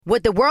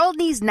What the world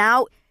needs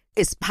now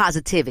is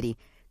positivity.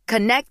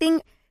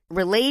 Connecting,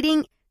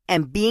 relating,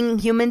 and being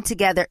human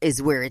together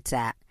is where it's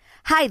at.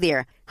 Hi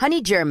there,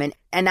 Honey German,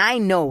 and I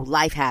know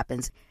life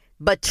happens,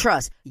 but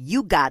trust,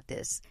 you got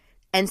this.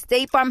 And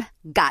State Farm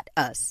got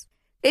us.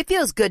 It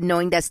feels good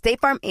knowing that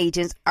State Farm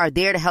agents are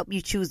there to help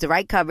you choose the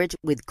right coverage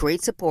with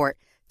great support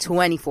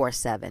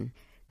 24/7.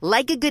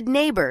 Like a good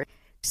neighbor,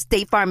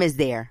 State Farm is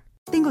there.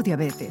 Tengo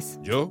diabetes.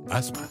 Yo,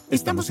 asma.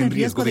 Estamos en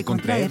riesgo de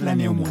contraer la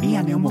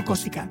neumonía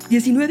neumocócica.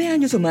 19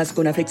 años o más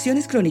con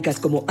afecciones crónicas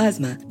como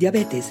asma,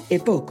 diabetes,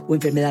 EPOC o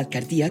enfermedad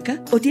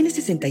cardíaca, o tienes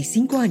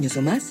 65 años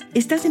o más,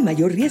 estás en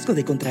mayor riesgo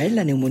de contraer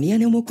la neumonía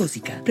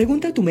neumocócica.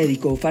 Pregunta a tu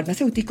médico o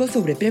farmacéutico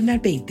sobre Prevnar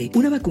 20,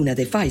 una vacuna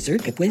de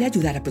Pfizer que puede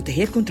ayudar a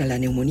proteger contra la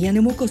neumonía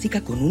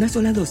neumocócica con una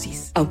sola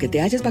dosis. Aunque te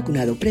hayas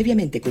vacunado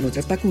previamente con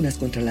otras vacunas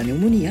contra la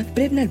neumonía,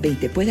 Prevnar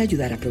 20 puede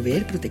ayudar a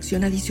proveer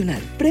protección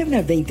adicional.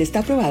 Prevnar 20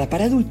 está aprobada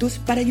para adultos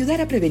para ayudar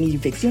a prevenir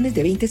infecciones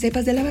de 20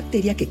 cepas de la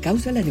bacteria que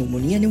causa la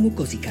neumonía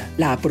neumocócica.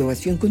 La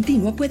aprobación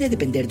continua puede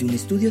depender de un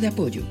estudio de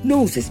apoyo.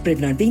 No uses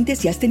Prevnar 20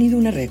 si has tenido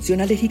una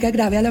reacción alérgica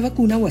grave a la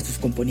vacuna o a sus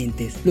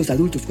componentes. Los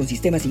adultos con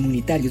sistemas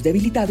inmunitarios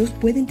debilitados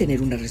pueden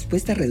tener una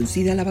respuesta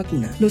reducida a la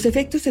vacuna. Los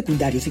efectos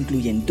secundarios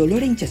incluyen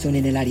dolor e hinchazón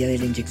en el área de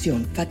la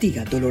inyección,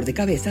 fatiga, dolor de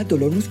cabeza,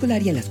 dolor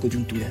muscular y en las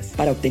coyunturas.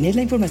 Para obtener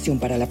la información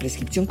para la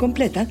prescripción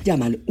completa,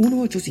 llama al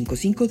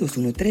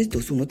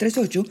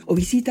 1-855-213-2138 o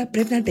visita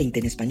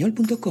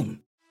Prevnar20enespañol.com.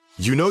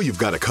 You know you've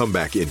got a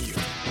comeback in you.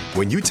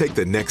 When you take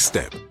the next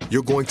step,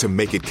 you're going to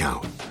make it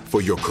count.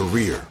 For your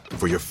career,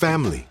 for your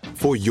family,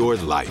 for your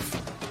life.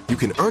 You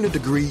can earn a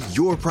degree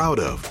you're proud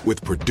of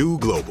with Purdue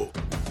Global.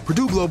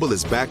 Purdue Global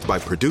is backed by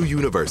Purdue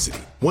University,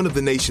 one of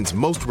the nation's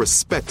most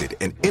respected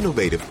and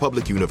innovative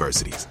public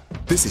universities.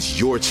 This is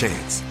your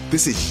chance.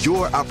 This is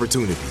your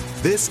opportunity.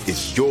 This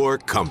is your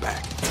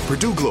comeback.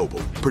 Purdue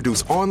Global,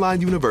 Purdue's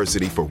online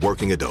university for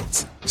working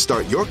adults.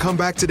 Start your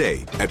comeback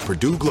today at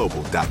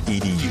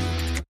purdueglobal.edu.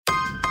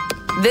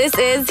 This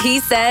is He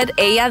Said,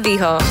 Ella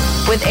Dijo,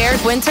 with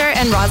Eric Winter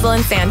and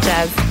Rosalind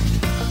Sanchez.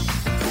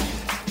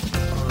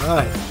 All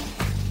right.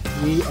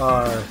 We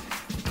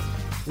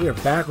are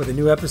back with a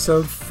new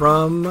episode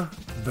from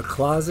the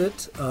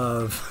closet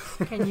of...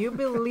 Can you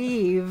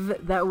believe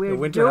that we're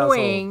doing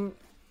household.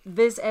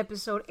 This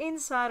episode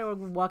inside our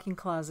walk-in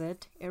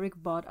closet? Eric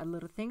bought a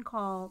little thing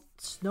called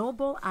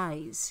Snowball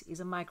Eyes. It's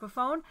a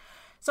microphone.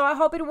 So I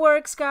hope it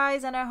works,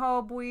 guys, and I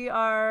hope we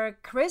are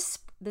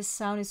crisp. The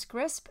sound is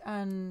crisp,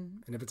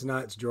 and if it's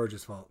not, it's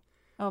George's fault.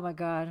 Oh my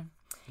God.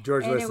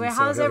 George anyway, listens,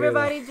 how's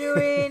everybody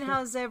doing?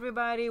 How's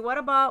everybody? What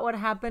about what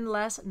happened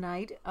last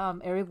night?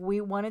 Eric,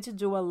 we wanted to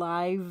do a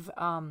live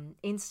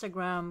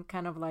Instagram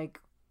kind of like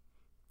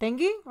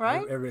thingy,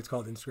 right? It's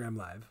called Instagram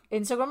Live.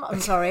 I'm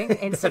sorry.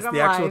 Instagram That's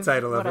the actual Live,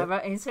 title whatever,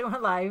 of it.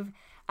 Instagram Live.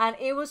 And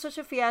it was such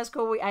a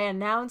fiasco. I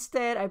announced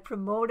it. I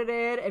promoted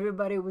it.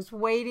 Everybody was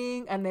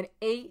waiting. And then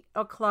 8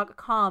 o'clock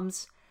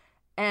comes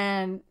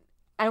and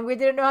we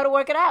didn't know how to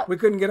work it out. We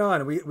couldn't get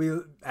on. We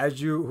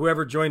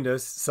whoever joined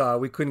us saw,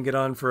 we couldn't get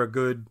on for a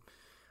good,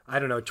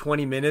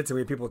 20 minutes. And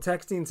we had people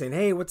texting saying,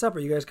 hey, what's up? Are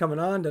you guys coming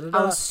on? Da-da-da.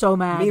 I was so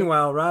mad.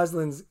 Meanwhile,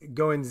 Rosalind's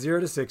going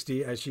 0 to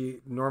 60 as she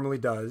normally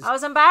does. I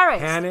was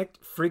embarrassed. Panicked,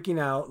 freaking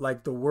out,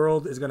 like the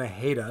world is going to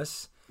hate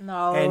us.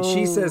 No. And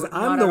she says,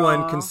 I'm the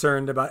one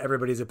concerned about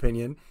everybody's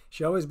opinion.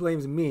 She always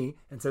blames me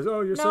and says,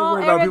 oh, you're so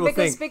worried about what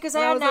people think. Because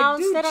I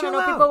announced it, and I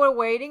know people were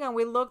waiting, and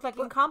we looked like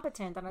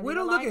incompetent. And we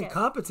don't look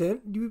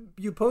incompetent.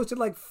 You posted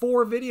like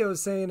 4 videos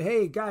saying,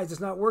 hey, guys, it's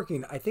not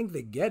working. I think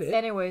they get it.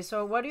 Anyway,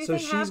 so what do you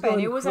think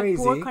happened? It was a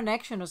poor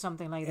connection or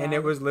something like that. And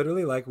it was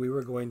literally like we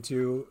were going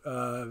to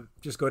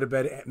just go to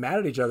bed mad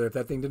at each other if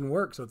that thing didn't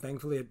work. So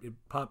thankfully it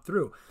popped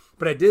through.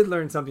 But I did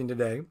learn something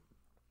today,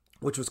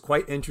 which was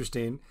quite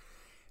interesting.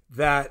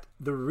 That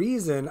the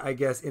reason, I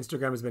guess,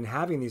 Instagram has been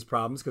having these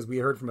problems, because we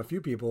heard from a few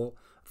people,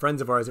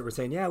 friends of ours, that were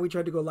saying, yeah, we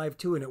tried to go live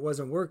too and it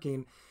wasn't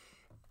working.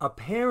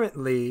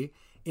 Apparently,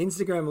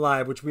 Instagram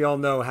Live, which we all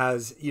know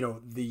has,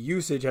 the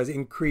usage has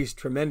increased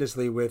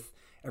tremendously with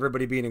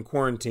everybody being in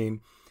quarantine.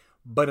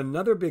 But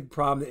another big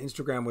problem that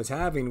Instagram was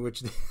having,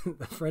 which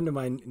a friend of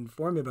mine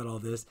informed me about all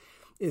this,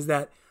 is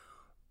that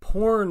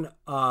porn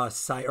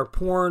site or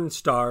porn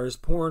stars,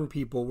 porn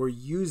people were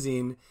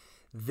using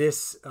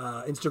this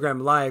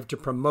Instagram Live to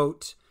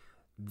promote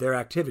their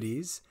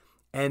activities.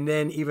 And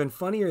then even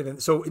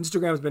funnier so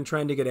Instagram's been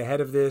trying to get ahead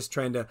of this,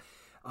 trying to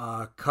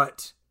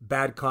cut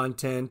bad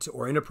content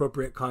or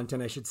inappropriate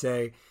content, I should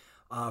say,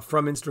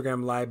 from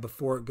Instagram Live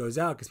before it goes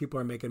out because people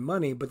are making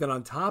money. But then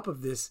on top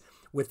of this,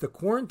 with the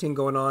quarantine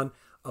going on,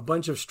 a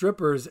bunch of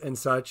strippers and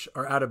such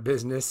are out of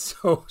business.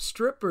 So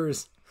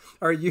strippers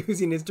are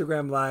using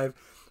Instagram Live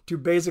to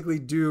basically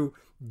do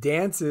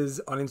dances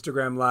on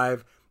Instagram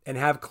Live and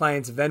have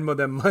clients Venmo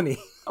them money.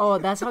 Oh,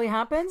 that's how it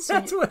happens?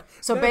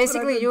 So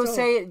basically you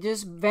say,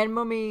 just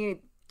Venmo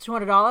me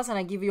 $200 and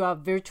I give you a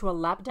virtual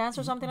lap dance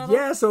or something like that?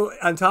 Yeah, so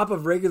on top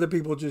of regular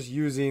people just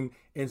using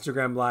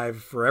Instagram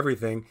Live for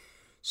everything,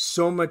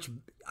 so much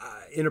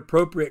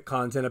inappropriate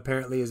content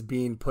apparently is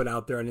being put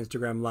out there on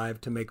Instagram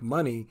Live to make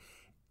money.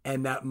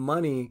 And that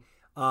money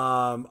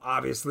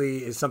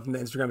obviously is something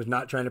that Instagram is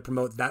not trying to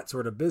promote that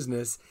sort of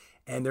business.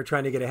 And they're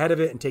trying to get ahead of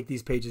it and take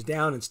these pages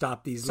down and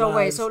stop these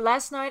lives. So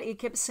last night it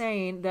kept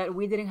saying that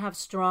we didn't have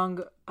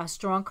a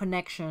strong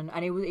connection,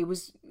 and it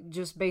was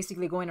just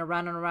basically going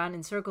around and around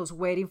in circles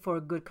waiting for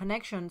a good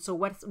connection. So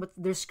what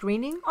they're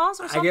screening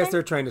us or something? I guess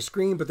they're trying to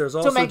screen, but there's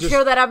also to make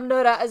sure that I'm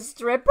not a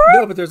stripper.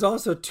 No, but there's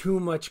also too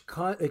much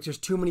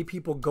just too many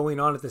people going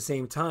on at the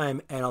same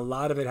time, and a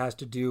lot of it has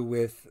to do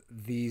with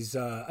these.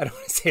 I don't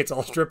want to say it's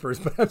all strippers,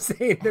 but I'm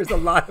saying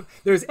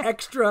there's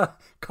extra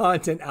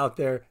content out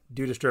there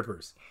due to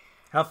strippers.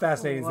 How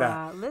fascinating is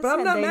that? Listen, but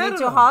I'm not they mad need at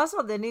to them.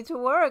 hustle. They need to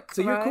work.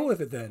 So right? you're cool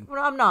with it then?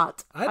 Well, I'm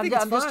not. I'm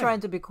just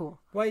trying to be cool.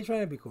 Why are you trying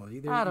to be cool?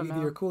 I don't know.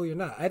 Either you're cool or you're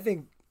not. I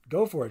think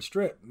go for it.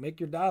 Strip. Make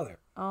your dollar.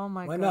 Oh,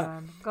 my God. Why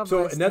not? God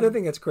so bless another them.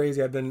 thing that's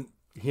crazy I've been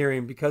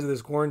hearing because of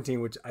this quarantine,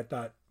 which I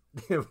thought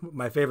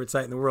my favorite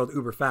site in the world,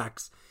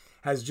 UberFacts,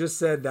 has just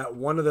said that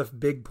one of the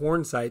big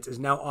porn sites is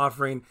now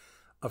offering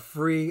a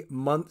free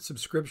month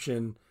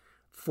subscription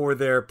for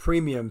their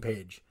premium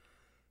page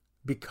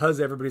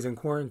because everybody's in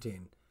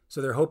quarantine.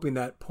 So they're hoping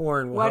that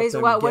porn will help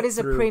them What get is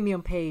through. A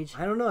premium page?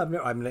 I don't know. I'm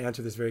going to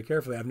answer this very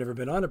carefully. I've never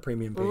been on a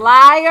premium page.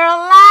 Liar!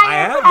 I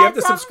have. You have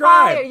to That's a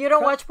subscribe. liar. You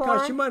don't watch porn?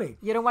 Cost you money.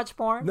 You don't watch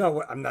porn?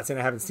 No, I'm not saying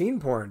I haven't seen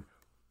porn.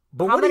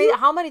 But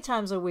How many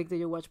times a week do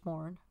you watch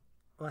porn?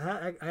 Well,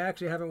 I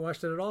actually haven't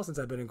watched it at all since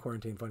I've been in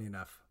quarantine, funny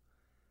enough.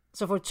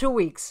 So for 2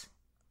 weeks.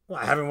 Well,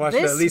 I haven't watched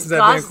it at least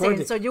since I've been in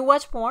quarantine. So you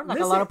watch porn? Like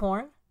a lot of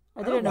porn?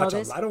 I didn't know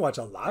this. I don't watch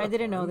a lot of porn. I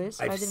didn't know this.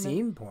 I've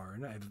seen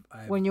porn.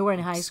 I've when you were in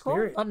high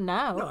school? Not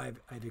now. No,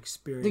 I've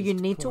experienced. Do you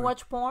need porn. to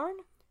watch porn?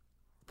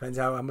 Depends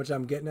how much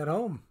I'm getting at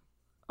home.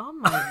 Oh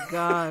my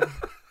God.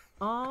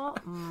 Oh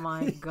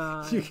my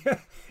God.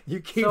 You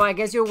keep. So I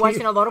guess you're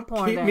watching a lot of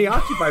porn. Keep then. me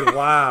occupied.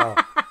 Wow.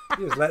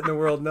 You're just letting the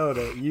world know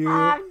that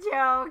I'm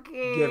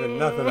joking. Giving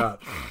nothing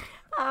up.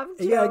 I'm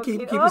joking. You gotta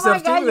keep oh yourself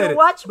my God, stimulated. you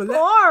watch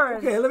porn.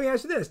 Okay, let me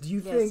ask you this: do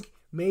you Yes. think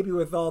maybe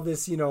with all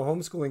this,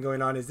 homeschooling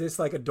going on, is this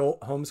like adult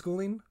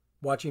homeschooling?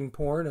 Watching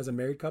porn as a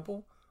married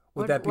couple?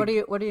 Would that be?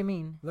 What do you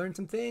mean? Learn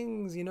some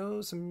things,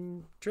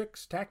 some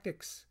tricks,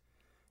 tactics.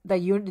 That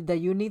you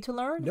need to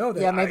learn? No,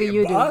 maybe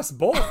you do. Us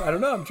both. I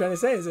don't know. I'm trying to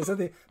say, is there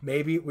something?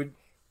 Maybe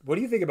what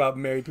do you think about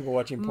married people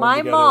watching porn My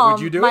together? mom,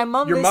 Would you do my it?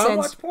 mom Your listens. mom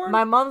watch porn?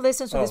 My mom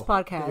listens to this You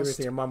podcast.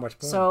 say your mom watch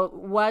porn. So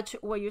watch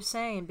what you're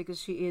saying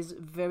because she is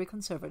very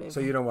conservative. So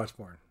you don't watch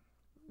porn?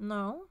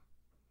 No.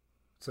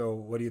 So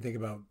what do you think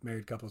about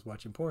married couples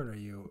watching porn? Are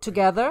you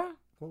Together?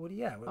 What do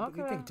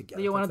you think together?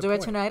 Do you want What's to the do it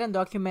point? tonight and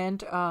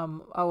document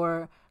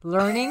our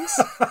learnings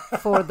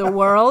for the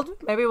world?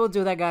 Maybe we'll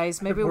do that,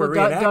 guys. Maybe We're we'll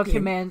reenacting.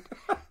 document.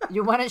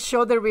 You want to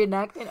show the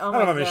reenactment? Oh I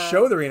my don't know if God. to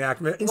show the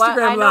reenactment. Instagram Well,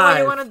 I know Live. what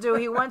you want to do.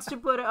 He wants to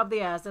put it up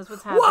the ass. That's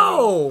what's happening.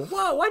 Whoa!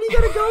 Why do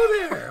you gotta go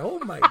there? Oh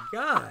my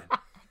God!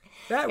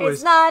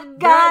 It's not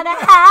gonna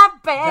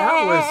happen.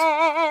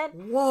 That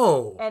was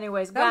whoa.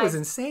 Anyways, that guys, was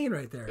insane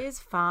right there. It's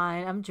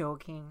fine. I'm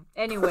joking.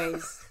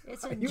 Anyways,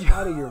 it's a Are you joke.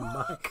 out of your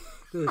mind?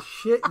 The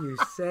shit you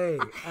say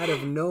out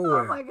of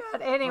nowhere. Oh my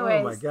God.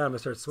 Anyways. Oh my God! I'm gonna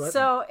start sweating.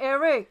 So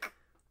Eric,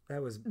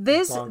 that was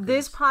this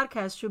bonkers.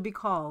 podcast should be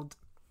called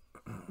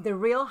 "The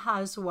Real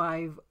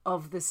Housewife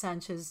of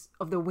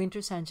the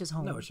Winter Sanchez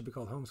Home." No, it should be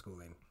called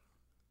homeschooling.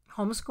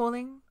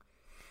 Homeschooling.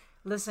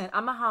 Listen,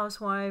 I'm a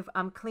housewife.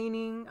 I'm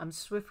cleaning. I'm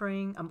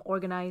Swiffering. I'm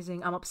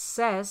organizing. I'm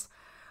obsessed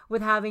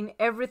with having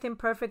everything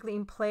perfectly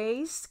in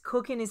place.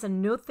 Cooking is a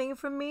new thing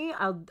for me.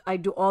 I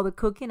do all the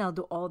cooking. I'll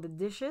do all the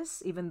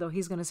dishes, even though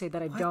he's gonna say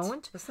that I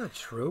don't. That's not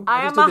true.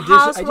 I just am did a the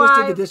dishes. housewife. I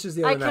just did the dishes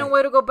the other night. I can't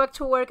wait to go back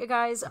to work,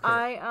 guys.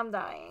 I am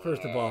dying.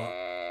 First of all,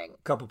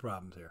 couple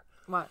problems here.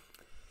 What?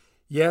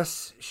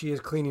 Yes, she is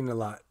cleaning a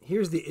lot.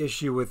 Here's the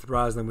issue with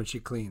Rosalind when she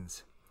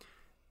cleans.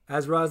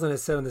 As Rosalind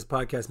has said on this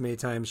podcast many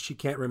times, she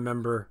can't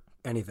remember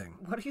anything.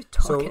 What are you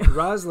talking So about?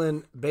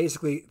 Rosalind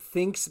basically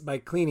thinks by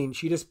cleaning,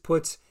 she just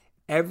puts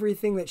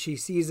everything that she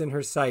sees in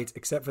her sight,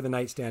 except for the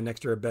nightstand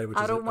next to her bed, which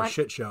is a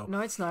shit show.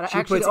 No, it's not. I She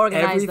actually puts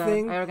organized that.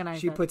 everything- I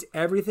organized She that. puts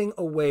everything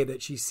away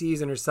that she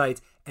sees in her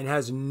sights and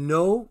has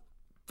no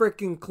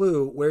freaking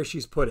clue where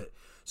she's put it.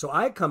 So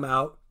I come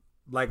out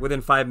like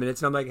within 5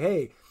 minutes and I'm like,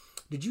 hey,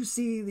 did you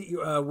see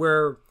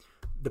where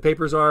the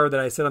papers are that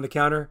I set on the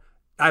counter?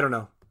 I don't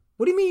know.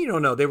 What do you mean you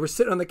don't know? They were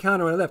sitting on the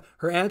counter when I left.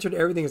 Her answer to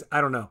everything is,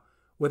 I don't know.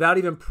 Without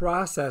even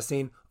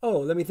processing,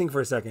 let me think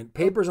for a second.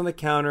 Papers on the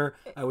counter.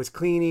 I was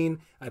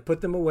cleaning. I put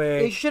them away.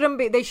 They shouldn't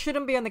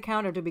be on the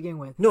counter to begin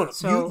with. No.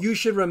 So, You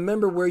should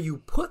remember where you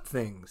put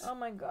things. oh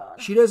my God.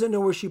 She doesn't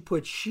know where she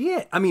put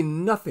shit. I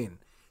mean, nothing.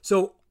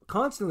 So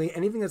constantly,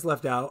 anything that's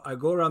left out, I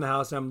go around the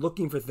house and I'm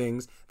looking for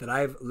things that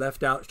I've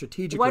left out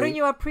strategically. Why don't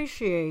you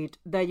appreciate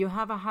that you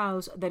have a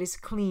house that is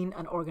clean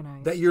and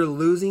organized? That you're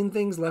losing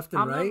things left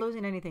and I'm right? not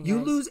losing anything. You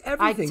guys. lose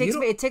everything.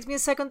 It takes me a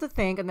second to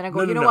think, and then I go,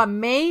 No, you know no. what?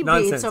 Maybe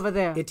Nonsense. it's over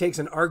there. It takes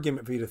an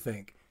argument for you to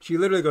think. She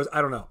literally goes,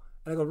 I don't know.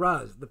 And I go,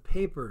 Roz, the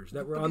papers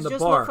that were on the Just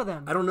bar. look for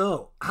them. I don't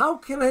know. How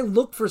can I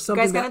look for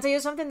something Guys, can I that... tell you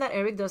something that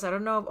Eric does? I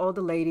don't know if all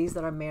the ladies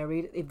that are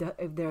married, if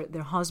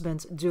their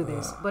husbands do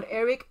this, but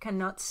Eric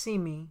cannot see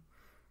me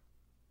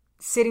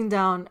sitting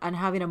down and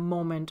having a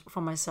moment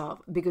for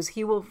myself, because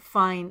he will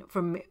find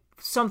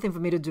something for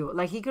me to do.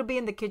 Like, he could be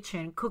in the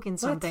kitchen cooking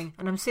something,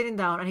 and I'm sitting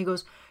down, and he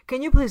goes,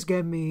 "Can you please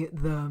get me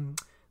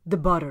the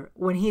butter?"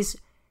 When he's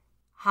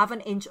half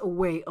an inch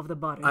away of the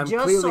butter,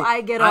 so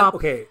I get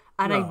up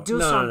and I do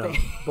something.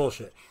 No.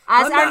 Bullshit.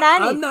 As our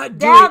nanny. I'm not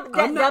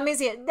doing. That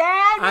means it.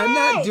 I'm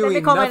not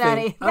doing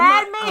nothing.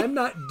 I'm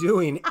not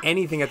doing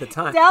anything at the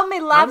time. Tell me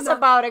laughs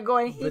about it,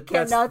 going, he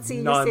cannot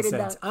see you sitting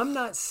down. I'm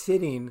not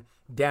sitting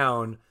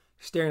down,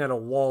 staring at a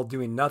wall,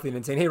 doing nothing,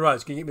 and saying, "Hey,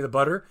 Roz, can you get me the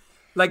butter?"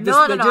 Like this.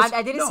 No.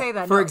 I didn't say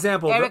that. For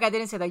example, Eric, I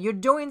didn't say that. You're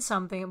doing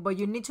something, but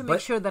you need to make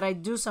sure that I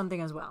do something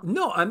as well.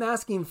 No, I'm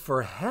asking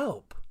for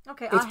help.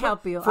 Okay, I'll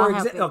help you.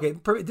 Okay,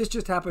 this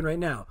just happened right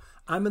now.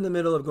 I'm in the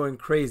middle of going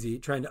crazy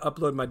trying to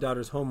upload my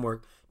daughter's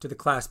homework to the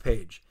class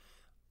page.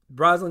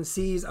 Rosalind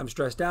sees I'm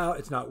stressed out.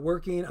 It's not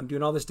working. I'm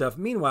doing all this stuff.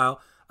 Meanwhile,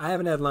 I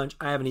haven't had lunch.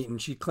 I haven't eaten.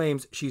 She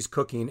claims she's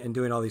cooking and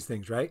doing all these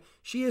things, right?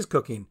 She is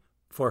cooking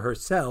for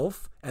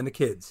herself and the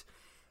kids.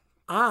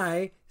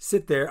 I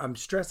sit there. I'm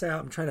stressed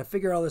out. I'm trying to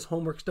figure all this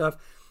homework stuff.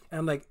 And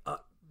I'm like,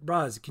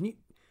 Roz,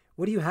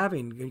 what are you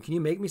having? Can you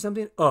make me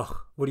something? Ugh,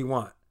 what do you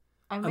want?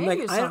 I made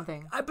you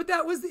something. But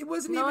it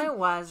wasn't no, even. It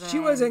wasn't. She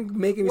wasn't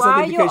making me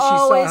something because she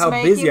saw how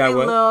busy I was.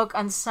 Why you always making me look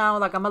and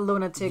sound like I'm a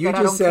lunatic? You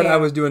just said I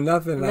was doing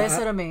nothing.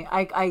 Listen to me.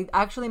 I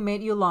actually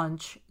made you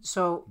lunch.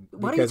 So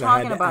what are you talking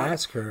talking I had about? To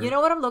ask her. You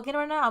know what I'm looking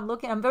right now?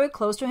 I'm very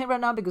close to him right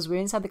now because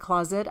we're inside the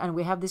closet and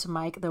we have this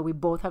mic that we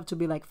both have to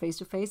be like face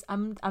to face.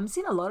 I'm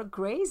seeing a lot of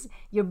grays.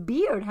 Your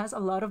beard has a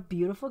lot of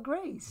beautiful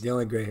grays. The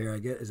only gray hair I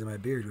get is in my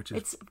beard, which is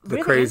it's the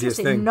really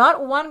craziest thing.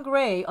 Not one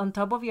gray on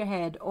top of your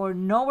head or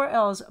nowhere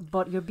else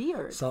but your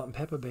beard. Salt and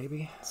pepper,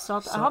 baby.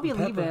 I hope you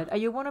leave it. Are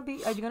you gonna be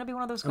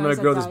one of those guys? I'm gonna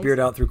grow this beard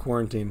out through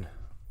quarantine.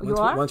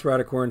 Once we're out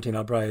of quarantine,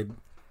 I'll probably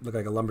look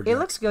like a lumberjack. It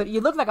looks good. You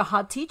look like a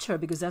hot teacher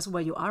because that's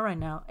where you are right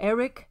now,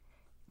 Eric.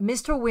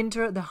 Mr.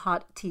 Winter, the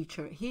hot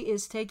teacher. He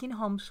is taking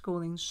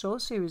homeschooling so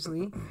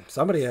seriously.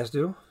 Somebody has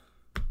to.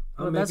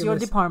 Well, that's your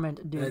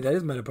department, dude. That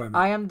is my department.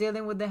 I am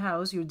dealing with the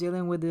house. You're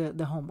dealing with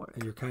the homework.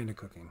 And you're kind of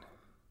cooking.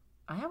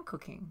 I am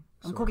cooking.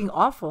 I'm cooking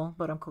awful,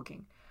 but I'm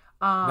cooking.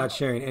 Not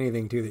sharing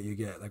anything, too, that you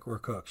get. Like, we're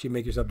cooked. You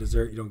make yourself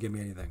dessert. You don't give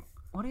me anything.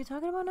 What are you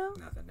talking about now?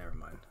 Nothing. Never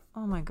mind.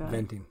 Oh, my God.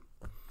 Venting.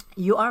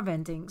 You are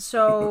venting.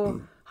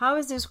 So how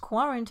is this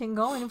quarantine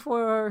going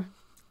for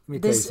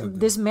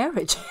this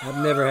marriage?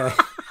 I've never had...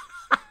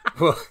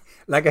 Well,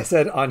 like I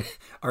said on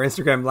our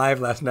Instagram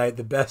Live last night,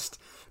 the best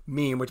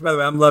meme, which, by the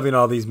way, I'm loving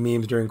all these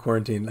memes during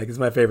quarantine. Like, it's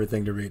my favorite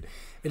thing to read.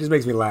 It just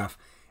makes me laugh.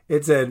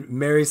 It said,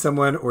 marry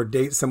someone or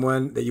date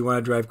someone that you want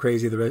to drive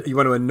crazy, you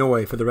want to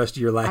annoy for the rest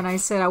of your life. And I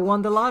said, I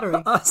won the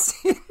lottery. Us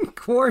in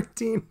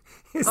quarantine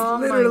is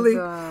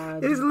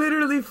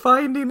literally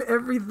finding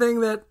everything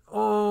that,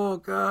 oh,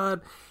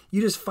 God.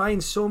 You just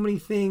find so many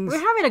things. We're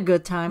having a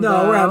good time,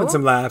 No, though. we're having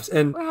some laughs.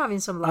 And we're having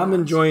some laughs. I'm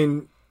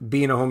enjoying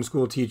being a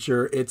homeschool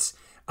teacher.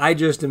 I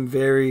just am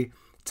very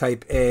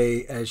type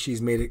A, as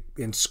she's made it,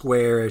 in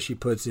square, as she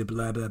puts it,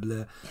 blah, blah,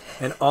 blah.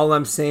 And all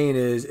I'm saying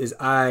is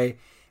I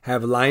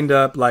have lined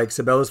up like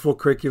Sabella's full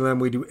curriculum.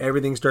 We do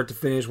everything start to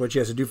finish, what she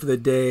has to do for the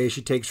day.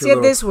 She takes her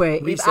little this way.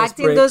 If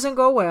acting break. Doesn't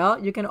go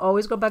well, you can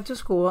always go back to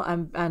school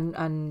and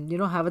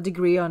have a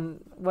degree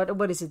on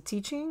what is it,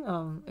 teaching?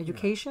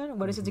 Education?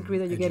 What is the degree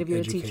that you get if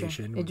you're a teacher?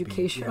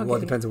 Education. Okay. Well, it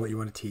depends on what you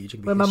want to teach.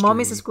 But my mom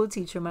is a school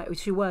teacher.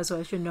 She was,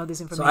 so I should know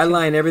this information. So I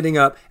line everything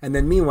up. And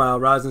then meanwhile,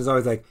 Rosalind's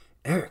always like,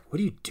 Eric,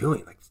 what are you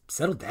doing? Like,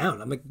 settle down.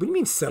 I'm like, what do you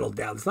mean settle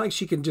down? It's not like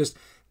she can just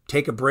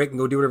take a break and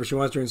go do whatever she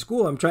wants during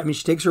school.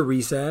 she takes her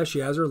recess. She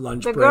has her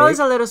lunch break. The girl is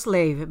a little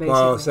slave, basically.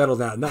 Well, settle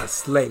down. Not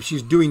slave.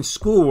 She's doing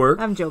schoolwork.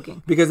 I'm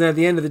joking. Because then at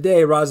the end of the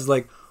day, Roz is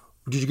like,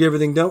 did you get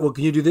everything done? Well,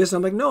 can you do this?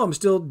 I'm like, no, I'm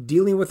still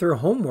dealing with her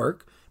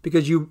homework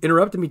because you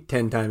interrupted me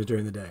 10 times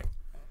during the day.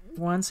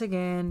 Once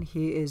again,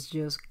 he is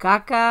just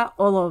caca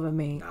all over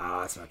me. No,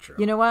 that's not true.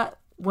 You know what?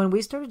 When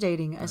we started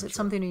dating, I said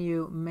something to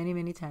you many,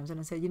 many times. And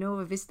I said,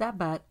 if it's that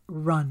bad,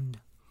 run.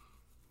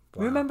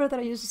 Wow. Remember that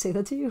I used to say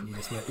that to you?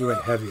 You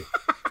went heavy.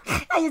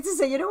 I used to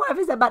say, if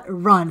it's about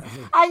run.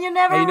 And you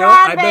never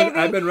run, baby.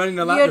 I've been running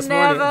a lot this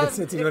morning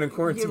since you've been in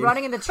quarantine. You're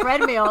running in the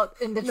treadmill,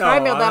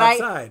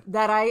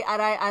 that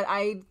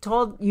I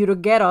told you to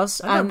get us.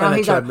 And now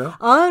he's like,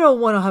 I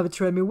don't want to have a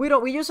treadmill.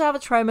 We used to have a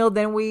treadmill.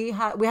 Then we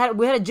had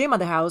a gym at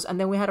the house, and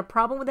then we had a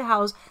problem with the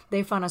house.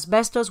 They found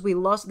asbestos. We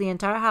lost the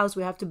entire house.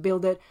 We have to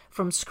build it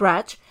from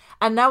scratch.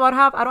 And now I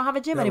don't have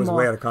a gym anymore. That was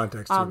way out of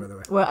context, too, by the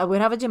way. Well, we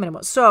don't have a gym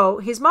anymore. So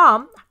his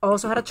mom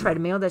also had a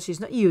treadmill that she's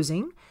not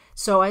using.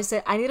 So I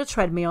said, I need a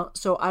treadmill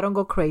so I don't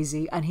go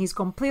crazy. And he's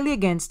completely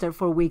against her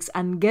for weeks.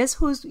 And guess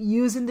who's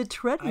using the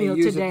treadmill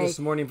today? I used it this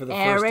morning for the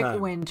first time.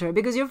 Eric Winter,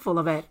 because you're full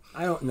of it.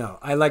 I don't know.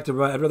 I like to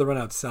run. I'd rather run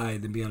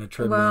outside than be on a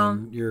treadmill.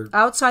 Well,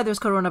 outside there's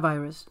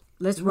coronavirus.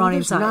 Let's run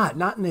inside.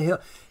 Not in the hill.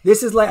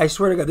 This is like, I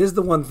swear to God, this is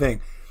the one thing.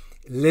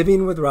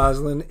 Living with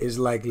Rosalind is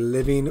like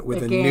living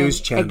with a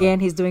news channel.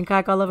 Again, he's doing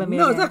caca all over me.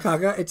 No, it's not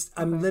caca.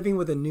 I'm living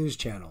with a news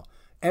channel.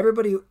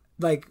 Everybody,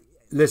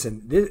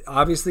 listen,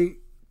 obviously,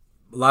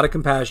 a lot of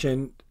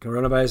compassion.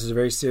 Coronavirus is a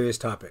very serious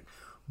topic.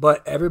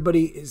 But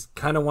everybody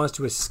kind of wants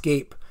to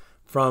escape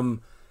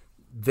from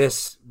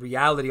this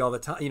reality all the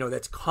time,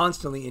 that's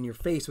constantly in your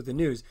face with the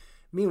news.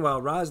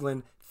 Meanwhile,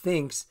 Rosalind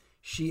thinks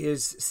she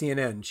is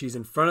CNN. She's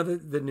in front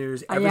of the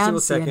news every single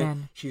second.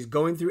 CNN. She's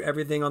going through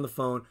everything on the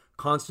phone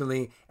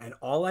constantly, and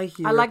all I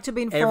hear, I like to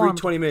be informed. Every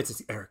 20 minutes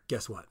is, Eric,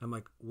 guess what? I'm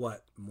like,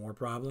 what? More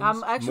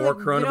problems? More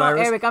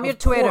coronavirus? Eric, I'm your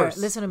Twitter. Course.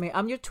 Listen to me.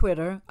 I'm your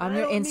Twitter. I'm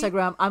your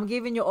Instagram. I'm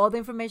giving you all the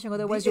information.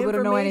 Otherwise, you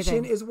wouldn't know anything.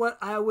 Information is what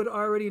I would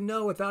already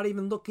know without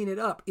even looking it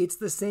up. It's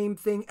the same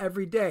thing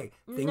every day.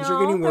 Things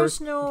are getting worse.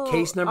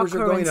 Case numbers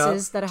are going up.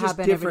 That just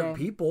different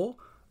people.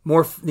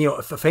 More,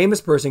 if a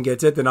famous person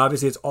gets it, then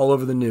obviously it's all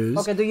over the news.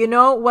 Okay, do you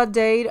know what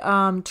date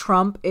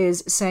Trump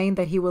is saying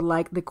that he would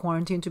like the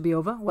quarantine to be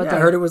over? What day? I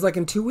heard it was like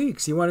in 2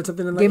 weeks. He wanted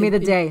something in Give me the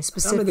day,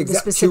 specific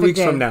 2 weeks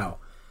day. from now.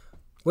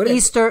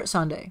 Easter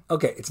Sunday.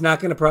 Okay, it's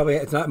not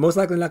most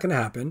likely not going to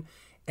happen.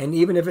 And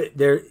even if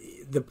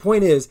the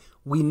point is,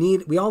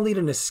 we all need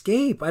an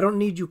escape. I don't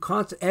need you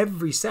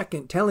every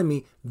second telling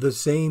me the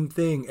same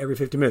thing every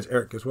 50 minutes.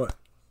 Eric, guess what?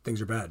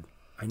 Things are bad.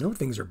 I know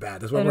things are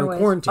bad. That's why we're in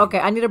quarantine. Okay,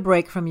 I need a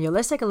break from you.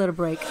 Let's take a little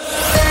break.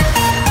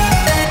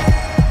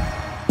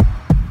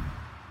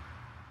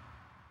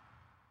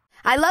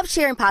 I love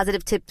sharing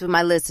positive tips with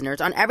my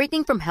listeners on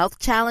everything from health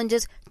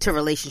challenges to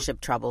relationship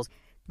troubles.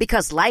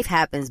 Because life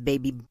happens,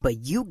 baby,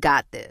 but you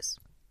got this.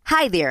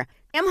 Hi there,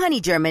 I'm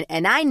Honey German,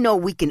 and I know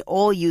we can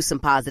all use some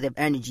positive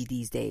energy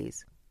these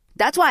days.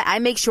 That's why I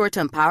make sure to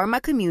empower my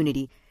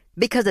community,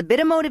 because a bit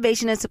of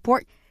motivation and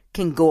support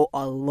can go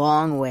a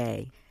long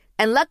way.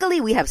 And luckily,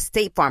 we have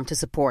State Farm to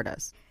support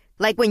us.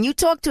 Like when you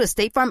talk to a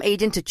State Farm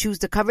agent to choose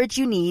the coverage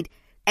you need,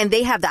 and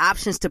they have the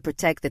options to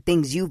protect the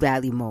things you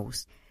value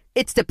most.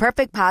 It's the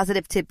perfect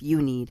positive tip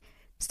you need.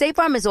 State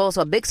Farm is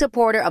also a big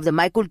supporter of the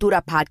My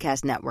Cultura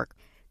podcast network,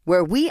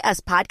 where we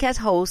as podcast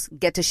hosts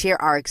get to share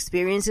our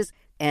experiences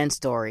and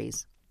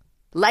stories.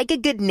 Like a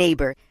good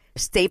neighbor,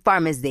 State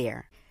Farm is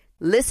there.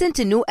 Listen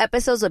to new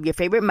episodes of your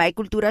favorite My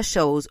Cultura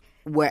shows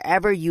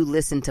wherever you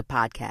listen to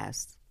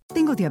podcasts.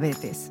 Tengo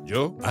diabetes.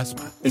 Yo,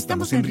 asma.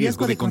 Estamos en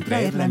riesgo de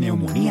contraer la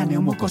neumonía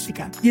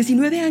neumocócica.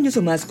 19 años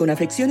o más con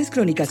afecciones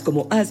crónicas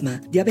como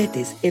asma,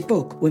 diabetes,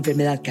 EPOC o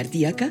enfermedad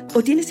cardíaca,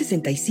 o tienes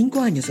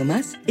 65 años o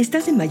más,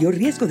 estás en mayor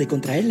riesgo de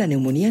contraer la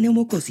neumonía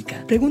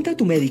neumocócica. Pregunta a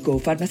tu médico o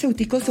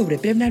farmacéutico sobre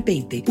Prevnar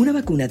 20, una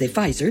vacuna de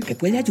Pfizer que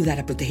puede ayudar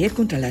a proteger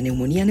contra la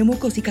neumonía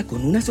neumocócica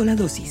con una sola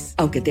dosis.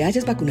 Aunque te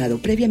hayas vacunado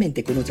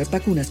previamente con otras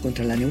vacunas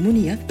contra la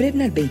neumonía,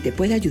 Prevnar 20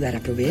 puede ayudar a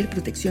proveer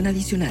protección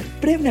adicional.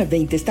 Prevnar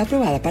 20 está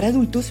aprobada para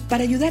adultos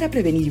para ayudar a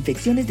prevenir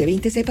infecciones de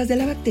 20 cepas de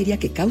la bacteria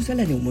que causa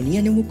la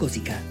neumonía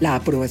neumocócica. La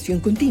aprobación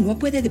continua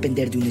puede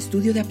depender de un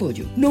estudio de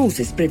apoyo. No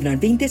uses Prevnar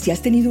 20 si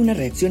has tenido una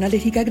reacción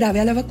alérgica grave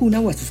a la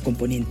vacuna o a sus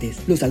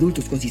componentes. Los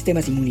adultos con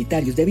sistemas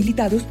inmunitarios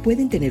debilitados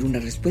pueden tener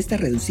una respuesta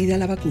reducida a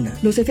la vacuna.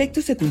 Los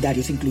efectos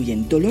secundarios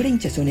incluyen dolor e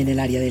hinchazón en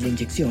el área de la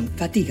inyección,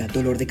 fatiga,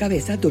 dolor de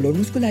cabeza, dolor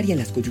muscular y en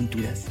las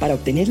coyunturas. Para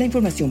obtener la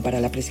información para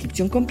la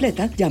prescripción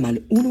completa, llama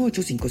al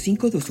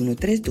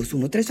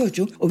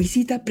 1-855-213-2138 o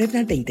visita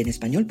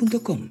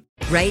Prevnar20enespañol.com.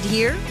 Right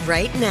here,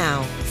 right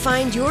now.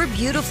 Find your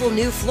beautiful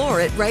new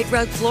floor at Right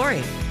Rug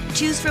Flooring.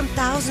 Choose from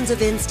thousands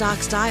of in-stock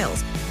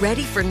styles,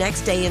 ready for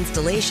next day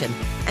installation,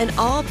 and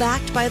all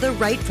backed by the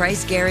right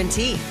price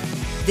guarantee.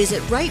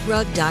 Visit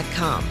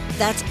rightrug.com.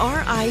 That's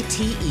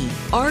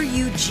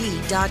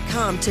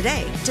RITERUG.com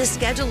today to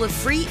schedule a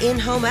free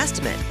in-home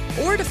estimate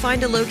or to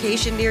find a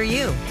location near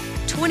you.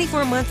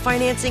 24-month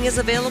financing is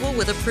available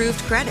with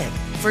approved credit.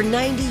 For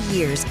 90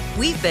 years,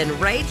 we've been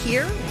right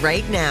here,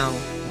 right now.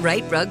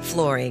 Right Rug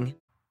Flooring.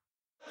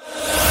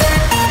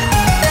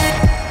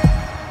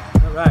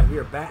 All right, we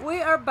are back. We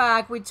are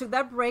back. We took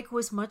that break. It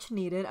was much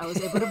needed. I was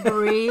able to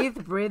breathe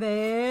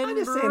in. I'm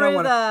just saying,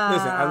 listen,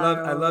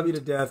 I love you to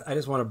death. I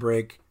just want to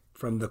break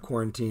from the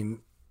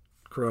quarantine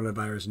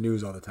coronavirus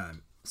news all the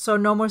time. So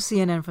no more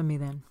CNN for me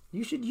then.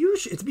 You should.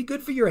 It'd be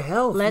good for your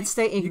health. Let's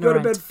stay ignorant. You go to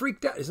bed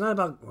freaked out. It's not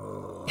about.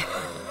 Oh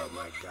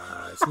my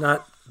God! It's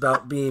not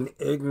about being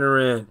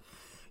ignorant.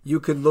 You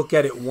could look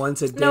at it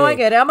once a day. No, I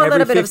get it. I'm a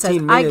little bit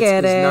obsessed. I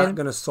get it. It's not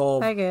going to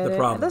solve the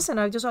problem. Listen,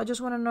 I just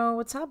want to know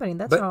what's happening.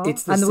 That's all. But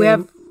it's the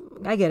same.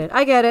 I get it.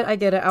 I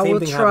will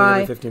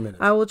try. Every 15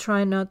 minutes. I will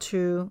try not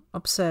to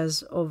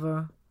obsess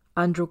over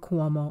Andrew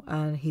Cuomo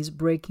and his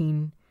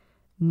breaking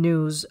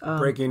news.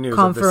 Breaking news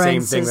of the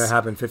same thing that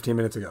happened 15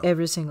 minutes ago.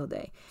 Every single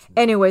day.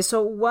 Anyway,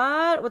 so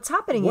what's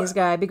happening is,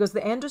 guys, because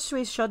the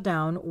industry is shut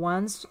down.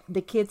 Once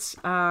the kids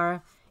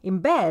are in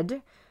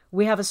bed,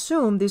 we have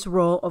assumed this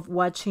role of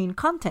watching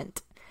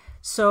content.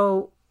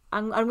 So,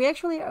 and we're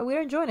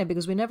enjoying it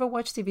because we never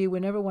watch TV, we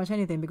never watch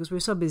anything because we're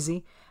so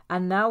busy.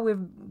 And now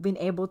we've been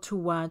able to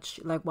watch,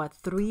 3 or 4...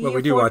 Well,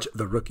 we do watch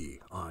The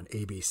Rookie on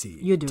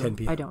ABC. You do. 10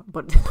 p.m. I don't,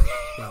 but...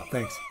 Well,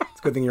 thanks. It's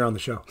a good thing you're on the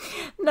show.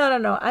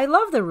 No. I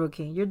love The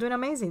Rookie. You're doing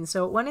amazing.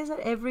 So when is it?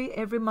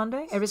 Every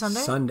Monday? Every Sunday?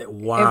 Sunday.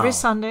 Wow. Every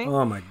Sunday.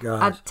 Oh, my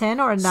God. At 10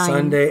 or 9?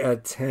 Sunday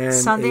at 10,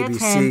 Sunday ABC. At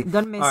 10.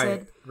 Don't miss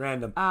it.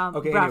 Random.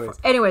 Okay,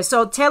 Anyway,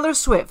 so Taylor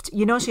Swift,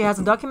 she has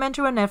a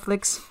documentary on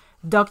Netflix,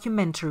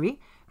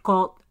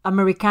 called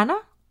Americana.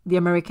 The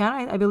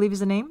Americana, I believe is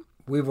the name.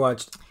 We've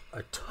watched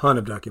a ton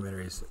of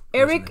documentaries.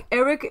 Eric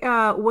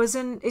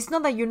wasn't. It's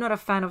not that you're not a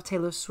fan of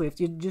Taylor Swift.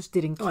 You just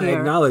didn't care. I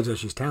acknowledge that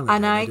she's talented.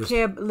 And I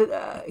kept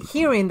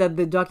hearing that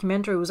the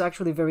documentary was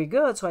actually very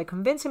good, so I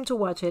convinced him to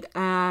watch it,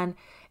 and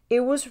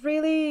it was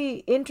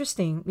really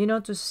interesting,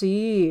 to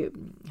see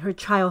her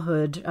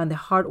childhood and the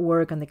hard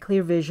work and the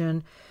clear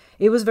vision.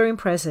 It was very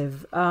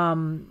impressive.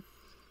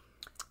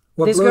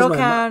 This girl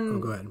can,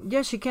 go ahead.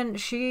 Yeah, she can.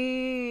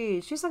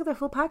 She's like the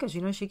full package.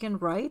 She can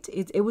write.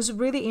 It was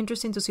really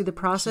interesting to see the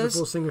process. She's a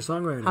full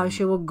singer-songwriter. How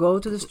she will go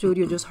to the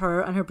studio, just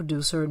her and her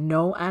producer,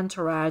 no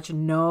entourage,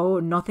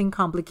 nothing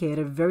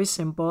complicated, very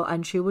simple,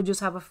 and she would just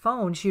have a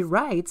phone. She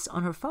writes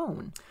on her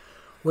phone.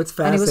 What's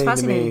fascinating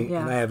to me,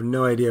 and I have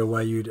no idea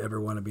why you'd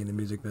ever want to be in the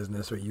music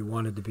business or you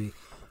wanted to be,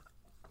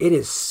 it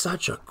is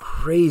such a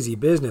crazy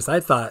business. I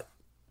thought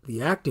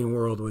the acting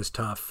world was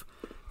tough.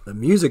 The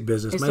music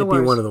business might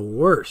be one of the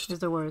worst. It's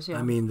the worst, yeah.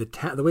 I mean,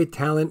 the way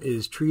talent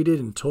is treated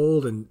and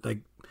told, and like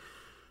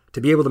to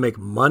be able to make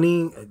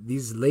money,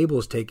 these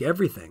labels take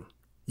everything.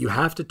 You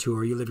have to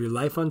tour. You live your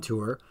life on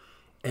tour.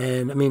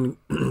 And I mean,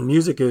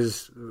 music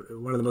is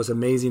one of the most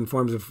amazing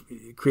forms of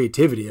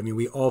creativity. I mean,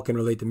 we all can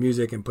relate to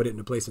music and put it in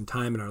a place and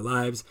time in our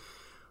lives.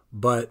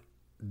 But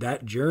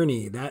that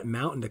journey, that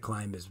mountain to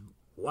climb is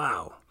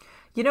wow.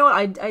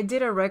 I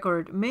did a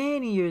record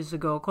many years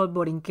ago called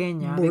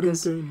Borinqueña.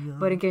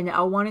 Borinqueña.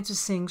 I wanted to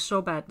sing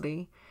so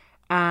badly.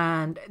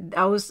 And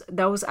that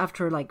was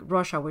after like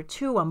Rush Hour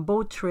 2 and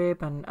Boat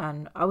Trip.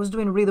 And I was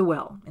doing really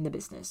well in the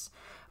business.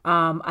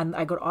 And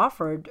I got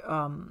offered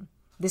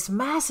this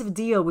massive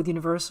deal with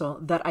Universal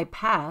that I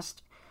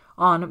passed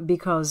on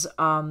because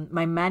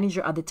my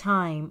manager at the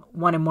time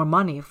wanted more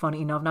money,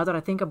 funny enough. Now that I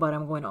think about it,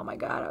 I'm going, oh my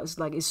God. I was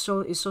like, it's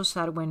so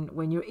sad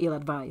when you're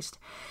ill-advised.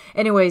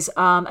 Anyways,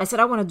 I said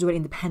I want to do it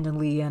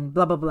independently and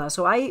blah, blah, blah.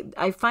 So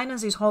I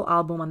financed this whole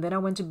album, and then I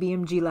went to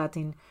BMG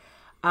Latin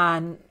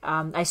and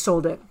I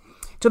sold it.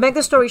 To make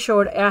the story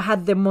short, I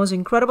had the most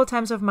incredible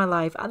times of my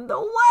life and the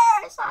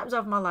worst times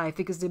of my life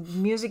because the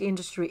music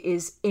industry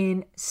is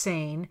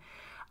insane.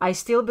 I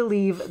still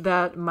believe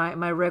that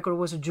my record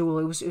was a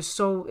jewel. It's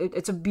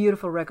a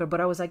beautiful record,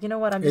 but I was like, you know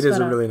what? It is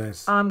a really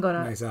nice album.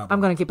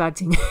 I'm gonna keep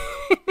acting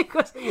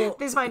because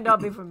this might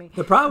not be for me.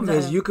 The problem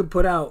is you can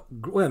put out.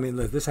 Well, I mean,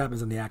 look, this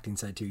happens on the acting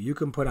side too. You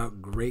can put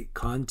out great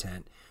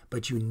content,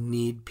 but you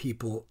need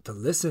people to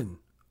listen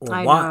or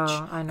watch.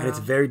 I know. And it's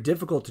very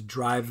difficult to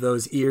drive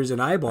those ears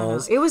and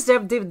eyeballs. It was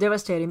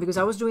devastating because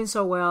I was doing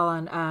so well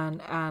and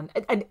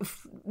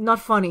not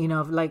funny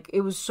enough. Like,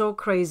 it was so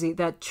crazy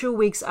that 2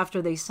 weeks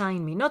after they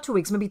signed me, not 2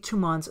 weeks, maybe 2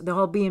 months, the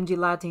whole BMG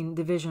Latin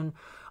division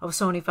of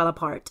Sony fell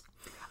apart.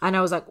 And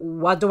I was like,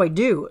 what do I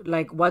do?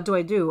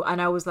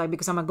 And I was like,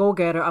 because I'm a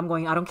go-getter, I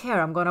don't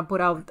care. I'm going to put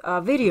out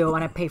a video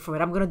and I pay for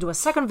it. I'm going to do a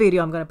second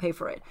video. I'm going to pay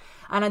for it.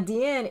 And at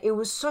the end, it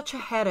was such a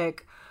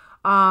headache.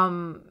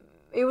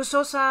 It was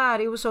so sad.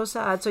 So, it's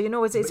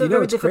a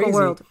very difficult crazy.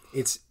 world.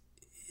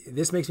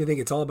 This makes me think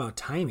it's all about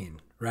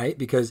timing, right?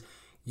 Because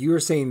you were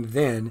saying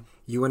then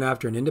you went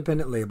after an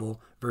independent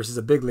label versus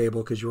a big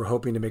label because you were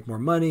hoping to make more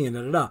money and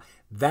da-da-da.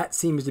 That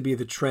seems to be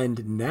the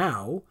trend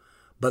now.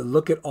 But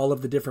look at all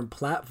of the different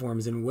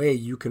platforms and way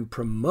you can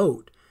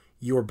promote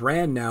your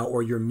brand now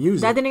or your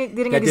music. That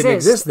didn't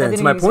exist then.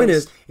 So my point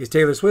is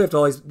Taylor Swift,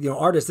 all these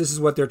artists, this is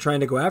what they're trying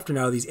to go after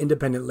now, these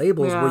independent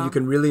labels where you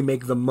can really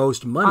make the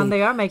most money. And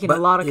they are making a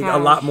lot of cash. A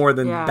lot more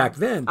than back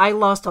then. I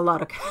lost a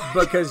lot of cash.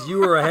 Because you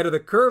were ahead of the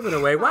curve in a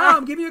way. Wow,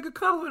 I'm giving you a good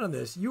compliment on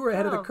this. You were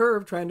ahead of the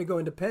curve trying to go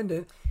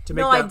independent.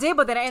 I did,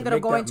 but then I ended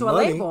up going to a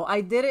label. I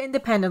did it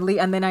independently,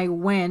 and then I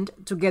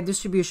went to get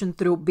distribution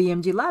through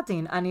BMG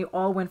Latin, and it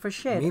all went for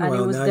shit. Meanwhile,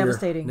 and it was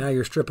devastating. Now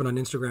you're stripping on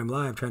Instagram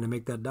Live trying to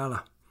make that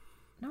dollar.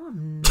 No,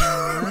 I'm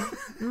not.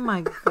 Oh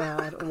my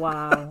God.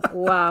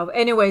 Wow.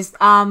 Anyways,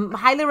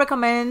 highly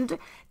recommend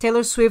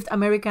Taylor Swift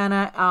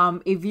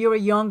Americana. If you're a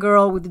young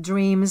girl with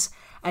dreams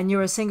and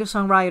you're a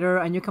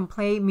singer-songwriter and you can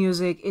play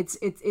music,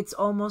 it's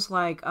almost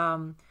like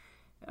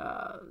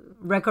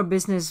record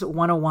business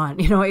 101.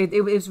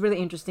 It's really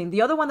interesting.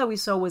 The other one that we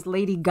saw was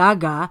Lady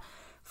Gaga,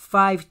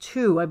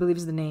 5'2", I believe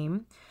is the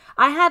name.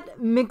 I had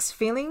mixed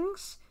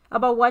feelings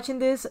about watching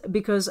this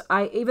because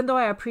even though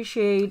I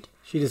appreciate...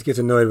 She just gets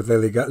annoyed with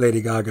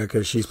Lady Gaga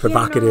because she's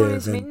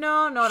provocative and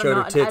showed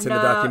her tits in the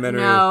documentary.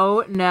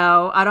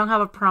 No, I don't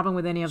have a problem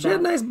with any of that. She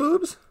had nice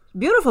boobs.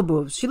 Beautiful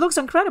boobs. She looks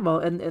incredible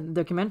in the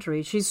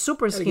documentary. She's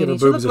super skinny.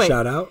 Give her boobs a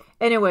shout out.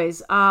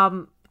 Anyways,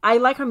 I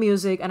like her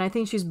music and I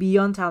think she's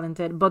beyond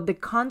talented, but the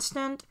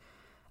constant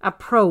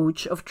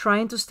approach of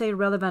trying to stay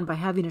relevant by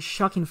having a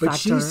shocking factor. But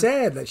she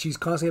said that she's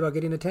constantly about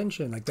getting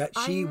attention, like that.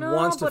 She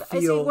wants to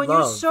feel when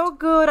loved. You're so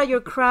good at your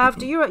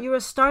craft, you're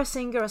a star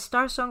singer, a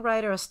star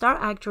songwriter, a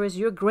star actress.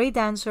 You're a great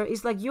dancer.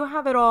 It's like you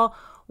have it all.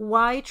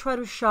 Why try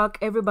to shock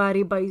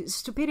everybody by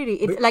stupidity?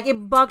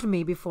 It bugged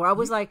me before. I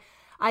was like,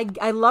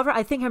 I love her.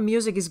 I think her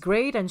music is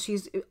great and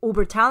she's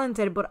uber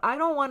talented. But I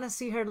don't want to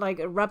see her like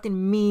wrapped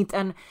in meat.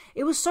 And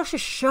it was such a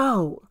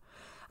show.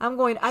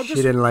 She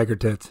didn't like her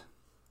tits.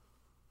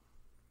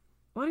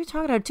 What are you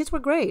talking about? Her tits were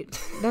great.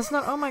 That's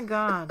not... Oh, my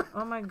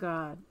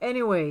God.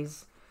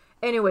 Anyways,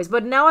 Anyways,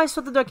 but now I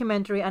saw the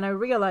documentary and I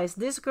realized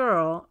this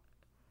girl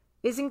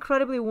is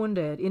incredibly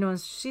wounded. You know, and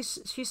she's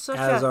such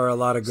as are a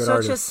lot of good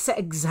artists.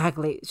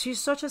 Exactly. She's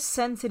such a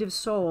sensitive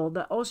soul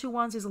that all she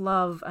wants is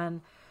love,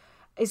 and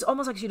it's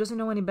almost like she doesn't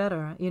know any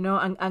better, you know,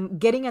 and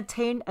getting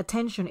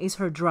attention is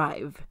her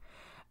drive.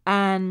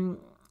 And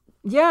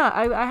yeah,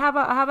 I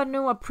have a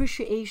new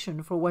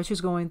appreciation for what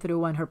she's going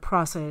through and her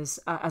process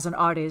as an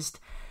artist.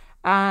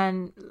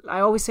 And I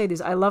always say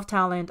this, I love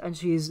talent, and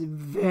she is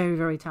very,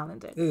 very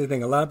talented. Here's the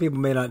thing, a lot of people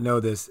may not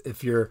know this.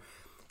 If you're,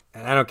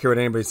 and I don't care what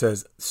anybody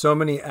says, so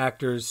many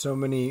actors, so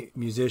many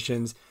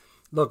musicians,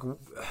 look,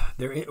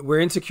 we're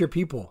insecure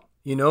people.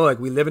 You know, like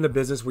we live in a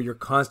business where you're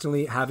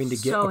constantly having to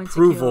get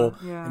approval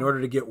in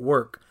order to get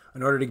work,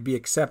 in order to be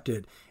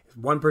accepted. If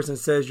one person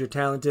says you're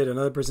talented,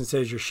 another person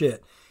says you're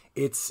shit.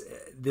 It's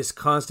this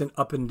constant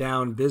up and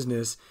down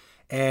business,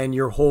 and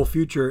your whole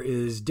future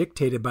is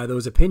dictated by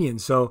those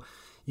opinions. So,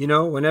 you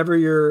know, whenever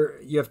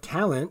you have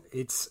talent,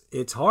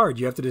 it's hard.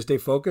 You have to just stay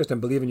focused and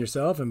believe in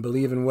yourself and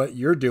believe in what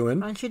you're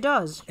doing. And she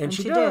does. And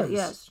she does. Did,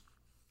 yes.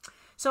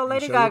 So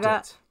Lady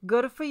Gaga,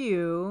 good for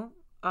you.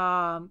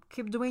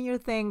 Keep doing your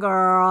thing,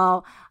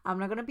 girl. I'm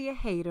not going to be a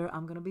hater.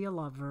 I'm going to be a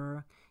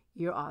lover.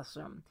 You're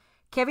awesome.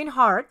 Kevin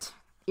Hart,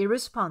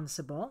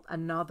 Irresponsible,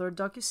 another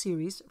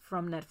docuseries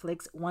from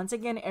Netflix. Once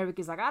again, Eric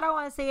is like, I don't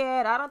want to see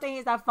it. I don't think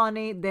he's that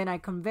funny. Then I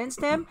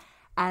convinced him.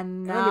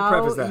 And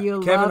now you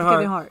love Kevin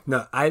Hart.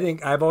 No,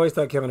 I've always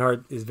thought Kevin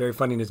Hart is very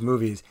funny in his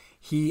movies.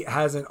 He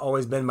hasn't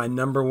always been my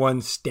number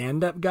one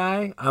stand-up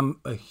guy. I'm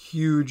a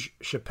huge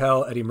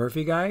Chappelle, Eddie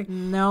Murphy guy.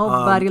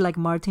 Nobody like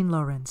Martin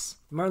Lawrence.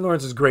 Martin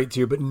Lawrence is great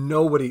too, but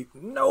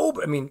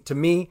I mean, to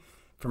me,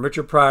 from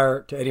Richard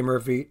Pryor to Eddie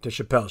Murphy to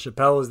Chappelle.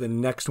 Chappelle is the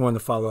next one to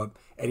follow up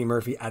Eddie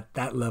Murphy at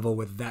that level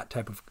with that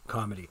type of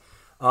comedy.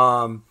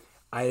 Kevin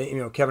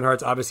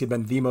Hart's obviously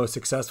been the most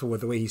successful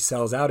with the way he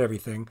sells out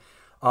everything.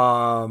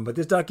 But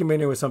this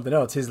documentary was something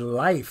else. His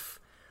life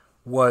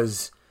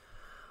was,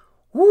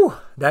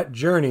 that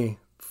journey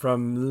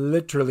from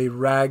literally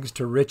rags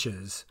to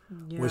riches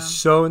was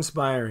so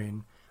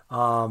inspiring.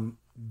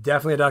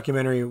 Definitely a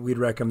documentary we'd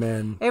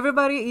recommend.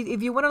 Everybody,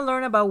 if you want to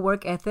learn about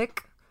work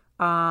ethic,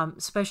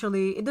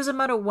 especially, it doesn't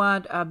matter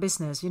what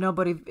business, you know,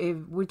 but if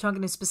we're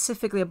talking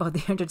specifically about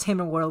the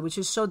entertainment world, which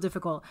is so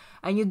difficult,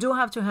 and you do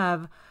have to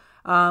have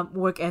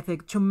work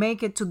ethic to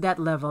make it to that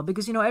level,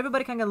 because you know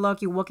everybody can get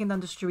lucky walking down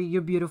the street,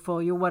 you're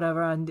beautiful, you're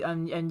whatever,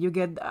 and you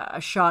get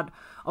a shot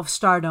of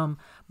stardom,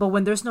 but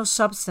when there's no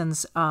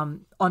substance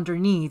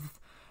underneath,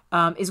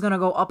 it's gonna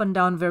go up and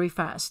down very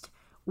fast.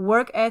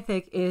 Work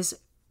ethic is,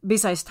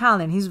 besides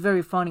talent, he's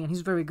very funny and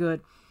he's very good.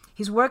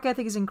 His work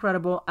ethic is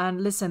incredible.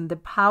 And listen, the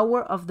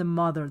power of the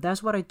mother,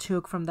 that's what I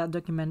took from that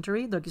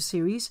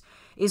docuseries,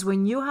 is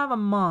when you have a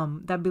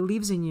mom that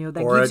believes in you,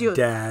 that gives you... Or a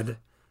dad.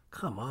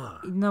 Come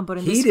on. No, but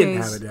in he this didn't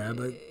case, have a dad,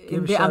 but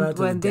give a shout out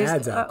to the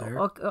dads out there.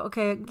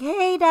 Okay,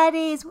 hey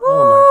daddies, woo!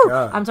 Oh my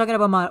God. I'm talking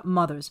about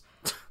mothers.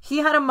 He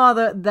had a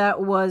mother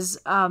that was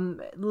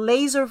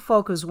laser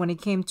focused when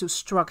it came to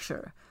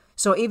structure.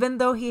 So even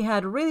though he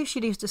had really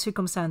shitty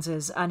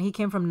circumstances and he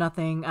came from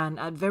nothing and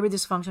a very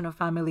dysfunctional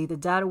family, the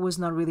dad was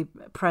not really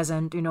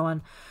present, you know,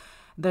 and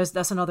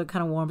that's another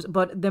kind of worms.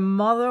 But the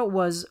mother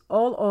was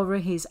all over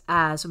his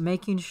ass,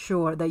 making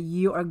sure that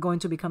you are going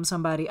to become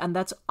somebody. And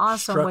that's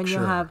awesome when you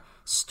have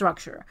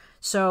structure.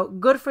 So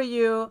good for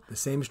you. The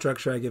same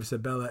structure I give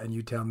Sabella, and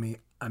you tell me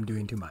I'm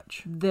doing too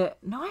much.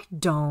 No, I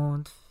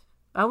don't.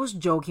 I was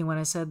joking when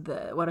I said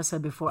what I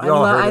said before. You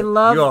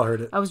all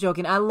heard it. I was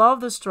joking. I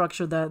love the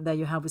structure that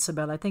you have with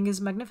Sabella. I think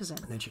it's magnificent.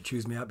 And then she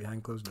chews me out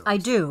behind closed doors. I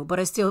do, but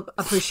I still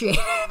appreciate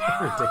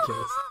it.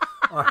 Ridiculous.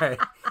 All right.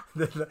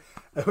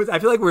 I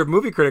feel like we're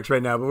movie critics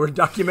right now, but we're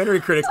documentary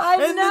critics. I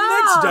know. The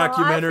next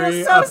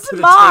documentary. I feel so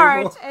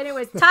smart.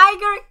 Anyways,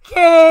 Tiger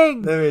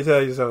King. Let me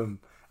tell you something.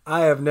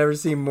 I have never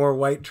seen more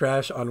white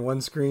trash on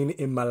one screen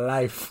in my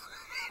life.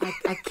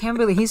 I can't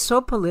believe he's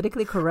so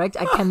politically correct.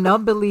 I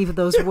cannot believe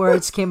those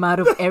words came out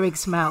of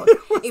Eric's mouth.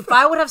 If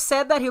I would have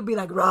said that, he'll be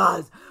like,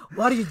 Roz,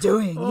 what are you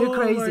doing? You're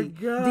crazy.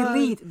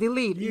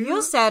 Delete.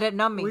 You said it,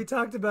 not me. We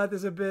talked about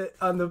this a bit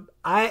on the...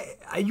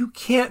 You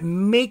can't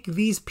make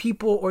these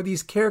people or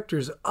these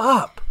characters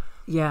up.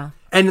 Yeah.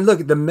 And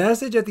look, the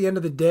message at the end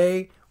of the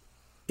day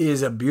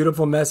is a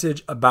beautiful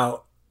message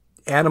about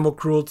animal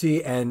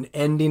cruelty and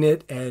ending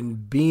it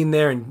and being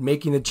there and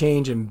making the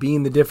change and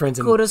being the difference.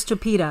 And kudos to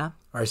PETA.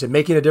 Or I said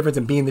making a difference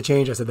and being the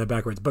change. I said that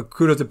backwards. But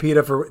kudos to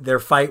PETA for their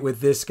fight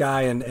with this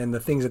guy and the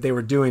things that they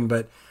were doing.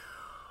 But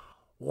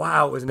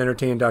wow, it was an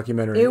entertaining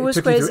documentary. It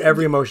took you through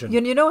every emotion.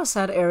 You know what's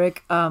sad,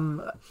 Eric?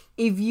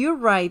 If you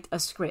write a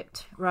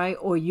script, right,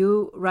 or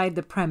you write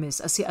the premise,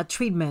 a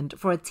treatment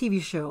for a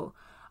TV show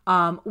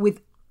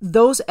with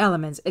those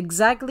elements,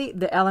 exactly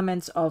the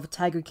elements of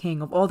Tiger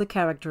King, of all the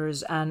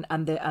characters and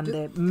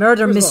the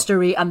murder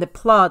mystery and the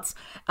plots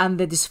and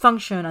the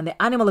dysfunction and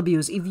the animal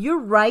abuse, if you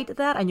write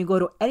that and you go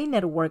to any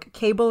network,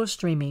 cable or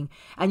streaming,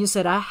 and you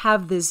said, I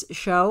have this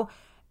show,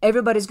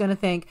 everybody's gonna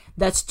think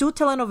that's too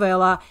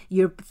telenovela.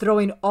 You're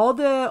throwing all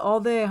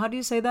the how do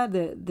you say that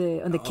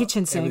on the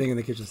kitchen sink? Everything in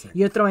the kitchen sink.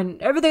 You're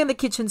throwing everything in the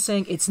kitchen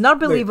sink. It's not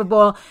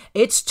believable.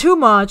 It's too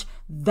much.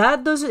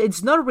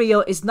 It's not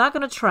real. It's not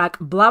gonna track.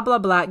 Blah blah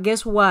blah.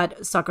 Guess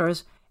what,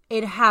 suckers?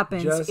 It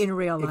happens in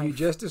real life. If you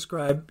just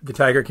described the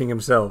Tiger King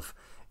himself,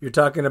 you're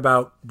talking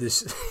about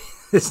this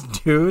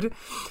dude.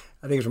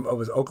 I think it's from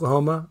was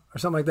Oklahoma or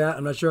something like that.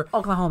 I'm not sure.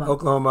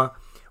 Oklahoma,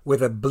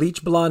 with a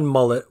bleach blonde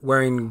mullet,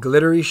 wearing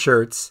glittery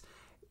shirts,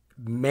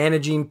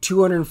 managing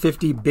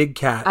 250 big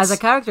cats. As a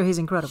character, he's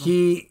incredible.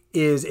 He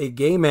is a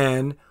gay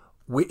man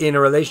in a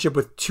relationship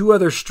with two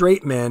other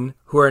straight men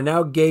who are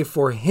now gay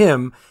for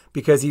him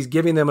because he's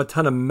giving them a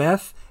ton of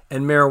meth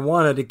and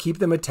marijuana to keep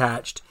them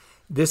attached.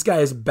 This guy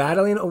is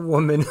battling a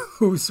woman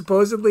who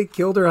supposedly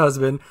killed her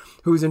husband,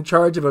 who's in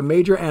charge of a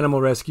major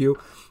animal rescue.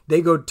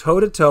 They go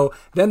toe-to-toe.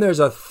 Then there's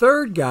a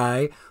third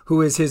guy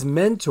who is his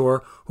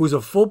mentor, who's a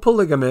full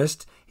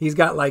polygamist. He's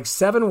got like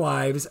 7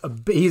 wives.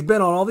 He's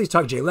been on all these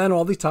Jay Leno,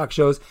 all these talk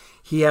shows.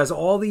 He has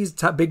all these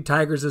big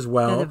tigers as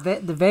well. Yeah,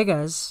 the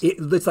Vegas.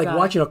 It's like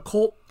watching a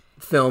cult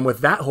film with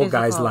that whole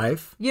guy's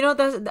life. You know,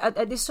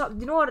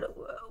 you know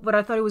what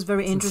I thought it was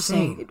very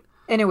interesting. Insane.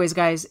 Anyways,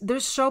 guys,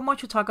 there's so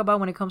much to talk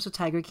about when it comes to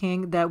Tiger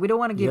King that we don't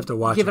want to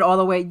give it all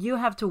away. You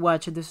have to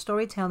watch it. The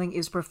storytelling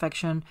is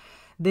perfection.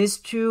 These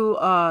two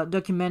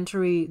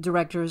documentary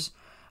directors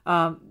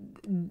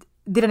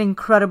did an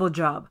incredible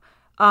job.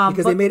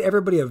 Because they made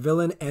everybody a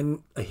villain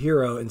and a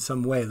hero in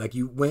some way. Like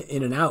you went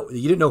in and out.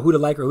 You didn't know who to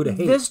like or who to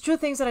hate. There's 2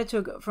 things that I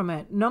took from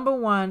it. Number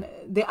one,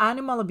 the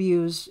animal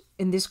abuse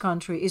in this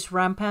country is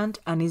rampant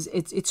and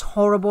it's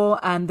horrible.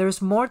 And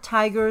there's more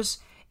tigers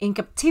in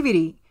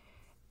captivity,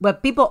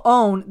 but people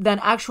own, than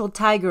actual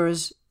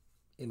tigers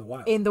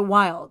in the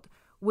wild,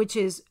 which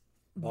is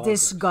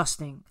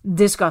disgusting.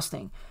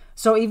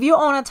 So if you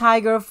own a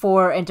tiger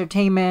for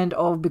entertainment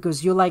or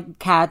because you like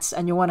cats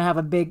and you want to have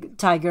a big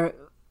tiger,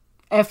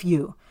 F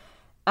you.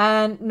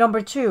 And number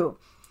 2,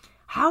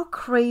 how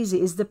crazy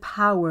is the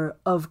power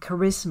of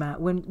charisma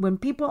when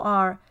people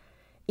are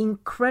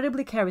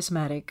incredibly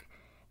charismatic,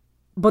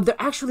 but they're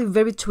actually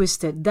very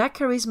twisted. That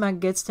charisma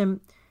gets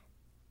them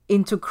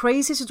into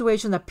crazy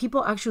situations that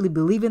people actually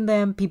believe in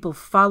them, people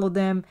follow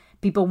them,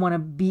 people want to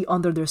be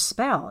under their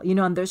spell, you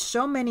know, and there's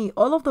so many,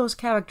 all of those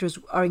characters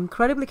are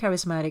incredibly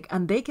charismatic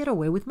and they get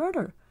away with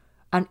murder.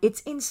 And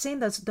it's insane.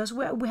 That's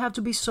why we have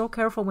to be so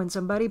careful when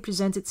somebody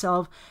presents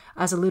itself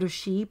as a little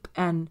sheep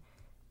and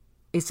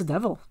it's the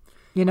devil.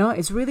 You know,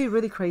 it's really,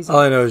 really crazy. All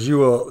I know is you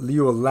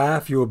will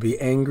laugh, you will be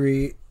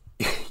angry,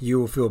 you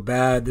will feel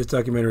bad. This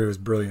documentary was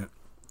brilliant.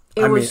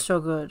 It was so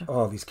good.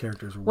 All these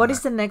characters were What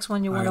is the next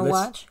one you want to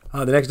watch?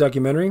 The next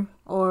documentary?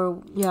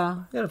 Or,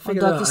 yeah. Yeah,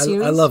 figure out.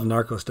 I love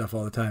narco stuff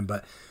all the time,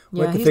 but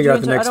we have to he's figure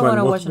out the doing next I don't one.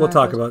 wanna watch We'll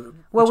talk about it.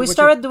 Well, we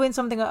started doing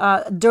something,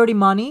 Dirty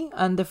Money,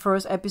 and the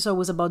first episode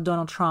was about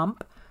Donald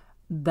Trump.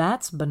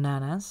 That's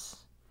bananas.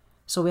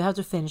 So we have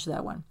to finish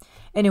that one.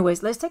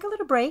 Anyways, let's take a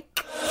little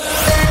break.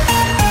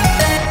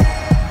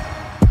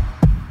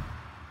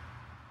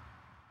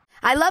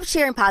 I love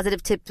sharing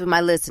positive tips with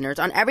my listeners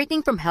on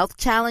everything from health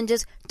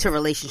challenges to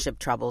relationship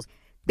troubles.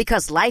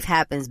 Because life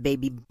happens,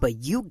 baby,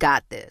 but you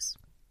got this.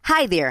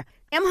 Hi there,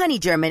 I'm Honey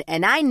German,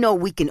 and I know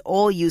we can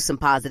all use some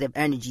positive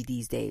energy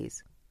these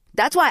days.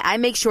 That's why I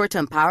make sure to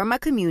empower my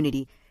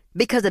community,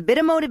 because a bit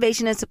of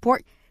motivation and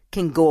support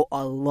can go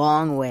a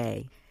long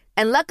way.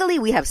 And luckily,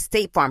 we have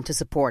State Farm to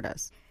support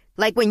us.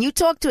 Like when you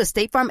talk to a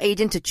State Farm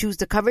agent to choose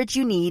the coverage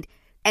you need,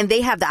 and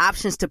they have the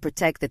options to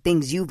protect the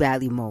things you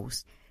value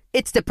most.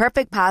 It's the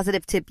perfect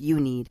positive tip you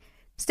need.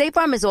 State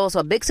Farm is also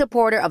a big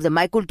supporter of the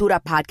My Cultura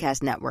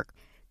podcast network,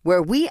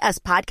 where we as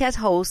podcast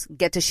hosts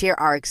get to share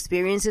our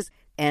experiences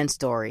and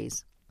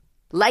stories.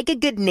 Like a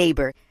good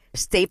neighbor,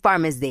 State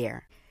Farm is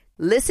there.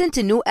 Listen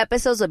to new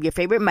episodes of your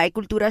favorite My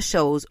Cultura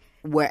shows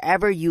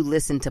wherever you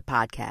listen to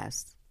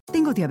podcasts.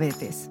 Tengo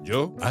diabetes.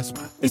 Yo,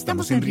 asma.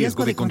 Estamos en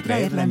riesgo de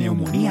contraer la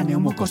neumonía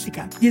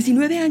neumocócica.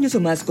 19 años o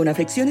más con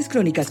afecciones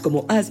crónicas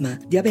como asma,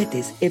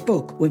 diabetes,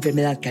 EPOC o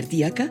enfermedad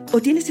cardíaca, o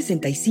tienes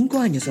 65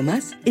 años o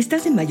más,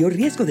 estás en mayor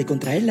riesgo de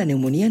contraer la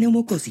neumonía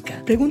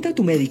neumocócica. Pregunta a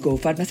tu médico o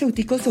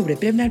farmacéutico sobre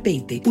Prevnar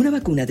 20, una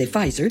vacuna de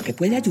Pfizer que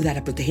puede ayudar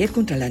a proteger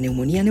contra la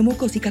neumonía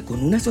neumocócica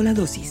con una sola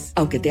dosis.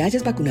 Aunque te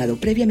hayas vacunado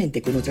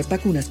previamente con otras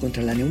vacunas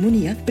contra la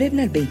neumonía,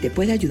 Prevnar 20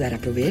 puede ayudar a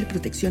proveer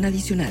protección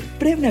adicional.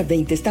 Prevnar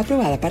 20 está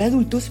aprobada para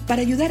adultos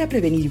para ayudar a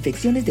prevenir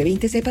infecciones de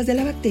 20 cepas de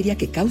la bacteria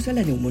que causa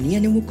la neumonía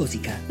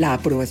neumocócica. La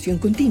aprobación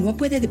continua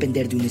puede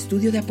depender de un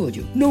estudio de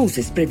apoyo. No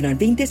uses Prevnar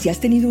 20 si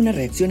has tenido una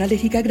reacción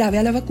alérgica grave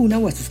a la vacuna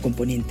o a sus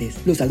componentes.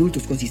 Los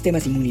adultos con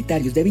sistemas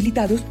inmunitarios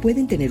debilitados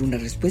pueden tener una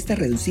respuesta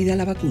reducida a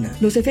la vacuna.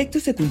 Los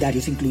efectos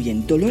secundarios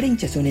incluyen dolor e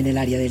hinchazón en el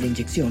área de la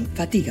inyección,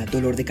 fatiga,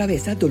 dolor de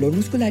cabeza, dolor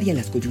muscular y en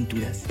las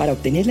coyunturas. Para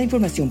obtener la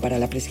información para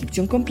la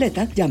prescripción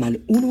completa, llama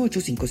al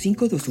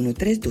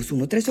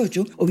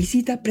 1-855-213-2138 o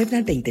visita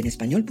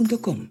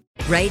Prevnar20enespañol.com.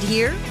 Right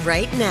here,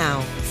 right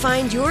now.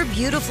 Find your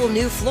beautiful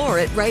new floor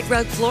at Right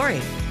Rug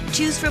Flooring.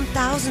 Choose from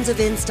thousands of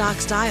in-stock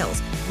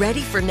styles,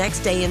 ready for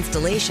next day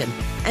installation,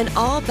 and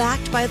all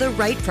backed by the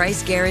right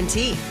price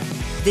guarantee.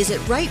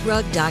 Visit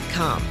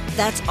rightrug.com.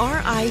 That's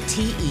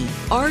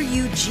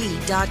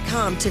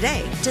RITERUG.com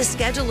today to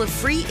schedule a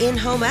free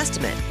in-home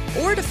estimate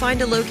or to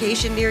find a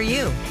location near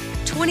you.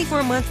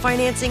 24-month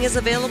financing is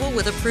available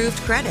with approved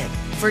credit.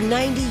 For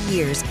 90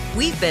 years,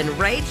 we've been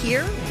right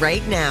here,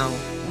 right now.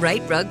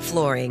 Right Rug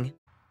Flooring.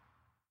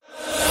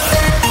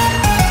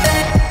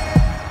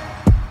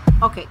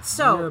 Okay,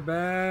 so we're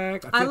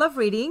back. I love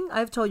reading.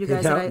 I've told you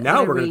guys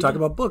now we're going to talk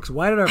about books.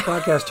 Why did our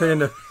podcast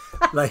turn into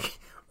like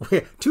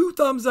 2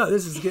 thumbs up?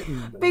 This is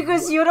getting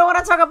because you don't want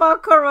to talk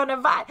about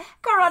coronavirus.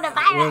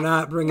 We're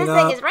not bringing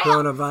up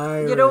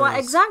coronavirus. You know what?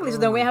 Exactly. So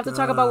then we have to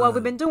talk about what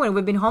we've been doing.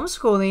 We've been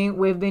homeschooling.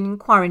 We've been in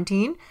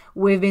quarantine.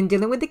 We've been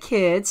dealing with the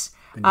kids.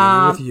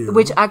 With you.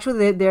 Which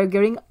actually they are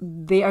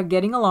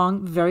getting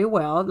along very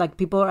well. Like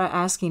people are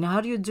asking,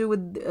 how do you do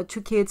with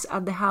 2 kids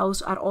at the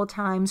house at all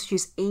times?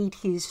 She's 8,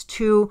 he's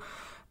 2.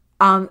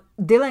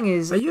 Dylan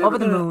is over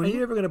the moon. Are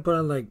you ever gonna put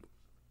on like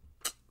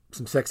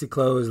some sexy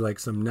clothes, like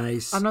some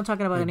nice? I'm not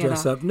talking about any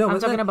dress of that. up. No, I'm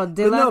talking about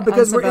Dylan. No,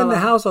 because and we're in the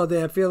house all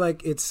day. I feel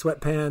like it's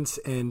sweatpants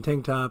and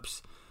tank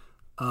tops.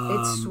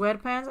 It's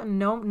sweatpants and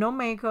no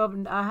makeup.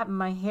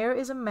 My hair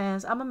is a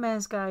mess. I'm a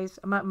mess, guys.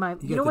 You know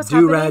what's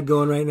happening? Do rag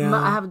going right now.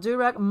 I have a do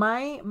rag.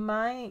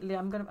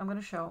 I'm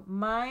gonna show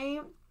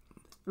my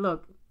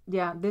look.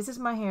 Yeah, this is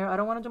my hair. I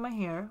don't want to do my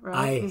hair.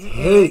 Right? I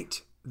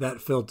hate that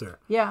filter.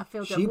 Yeah,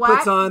 filter. She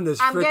puts on this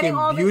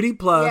freaking Beauty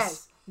Plus.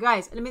 Yes.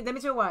 Guys, let me tell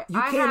you what. You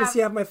can't even see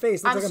half my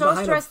face. It's like I'm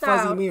behind a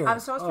fuzzy mirror. I'm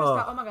so stressed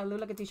out. Oh my God, I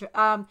look like a t-shirt.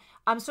 I'm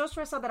so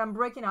stressed out that I'm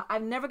breaking out.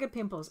 I've never get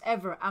pimples,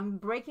 ever. I'm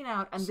breaking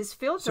out, and this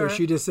filter. So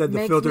she just said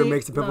the filter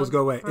makes the pimples go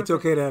away. Perfect. It's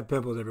okay to have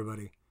pimples,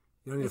 everybody.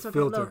 You don't need a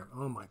filter. Look.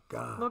 Oh my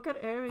God. Look at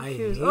Eric's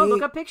shoes. Oh,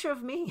 look at a picture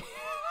of me.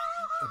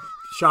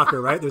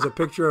 Shocker, right? There's a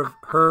picture of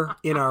her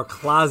in our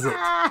closet.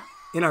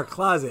 In our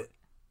closet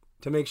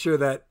to make sure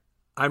that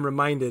I'm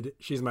reminded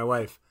she's my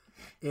wife.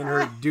 In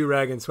her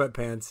do-rag and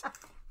sweatpants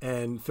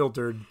and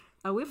filtered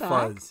Are we back?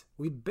 fuzz.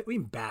 We're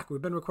back.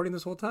 We've been recording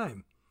this whole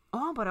time.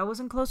 Oh, but I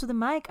wasn't close to the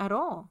mic at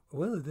all.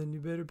 Well, then you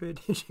better pay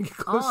attention. Get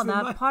close to the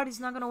that mic. Party's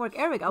not going to work.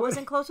 Eric, I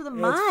wasn't close to the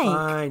mic. It's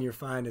fine. You're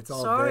fine. It's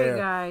all Sorry, there.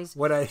 guys.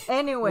 What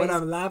Anyways.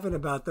 I'm laughing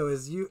about, though,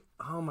 is you...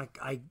 Oh, my...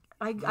 I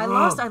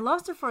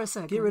lost it for a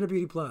second. Get rid of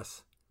Beauty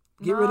Plus.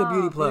 Get rid of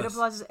Beauty Plus.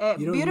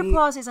 Beauty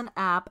Plus is an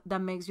app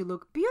that makes you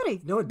look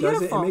beauty. No, it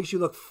beautiful. doesn't. It makes you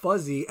look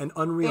fuzzy and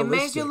unrealistic. It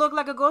makes you look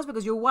like a ghost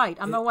because you're white.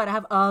 I'm not white. I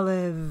have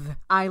olive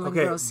island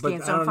girl skin,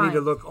 but so I I'm don't fine. need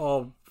to look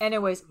all...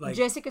 Anyways, like...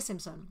 Jessica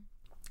Simpson.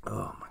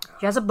 Oh, my God.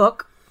 She has a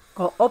book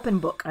called Open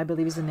Book, I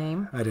believe is the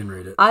name. I didn't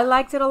read it. I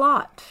liked it a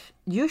lot.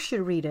 You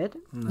should read it.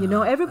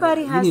 No,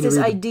 everybody has this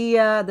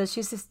idea that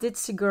she's this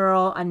ditzy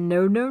girl, and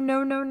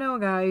no,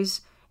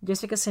 guys.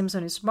 Jessica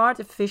Simpson is smart,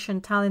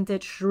 efficient,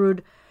 talented,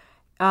 shrewd.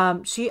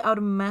 She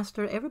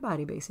outmastered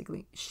everybody,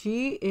 basically.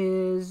 She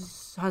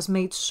has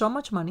made so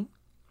much money.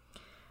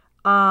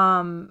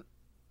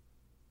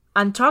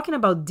 And talking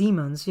about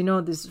demons,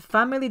 this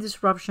family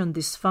disruption,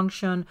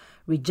 dysfunction,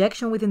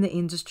 rejection within the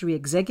industry,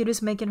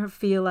 executives making her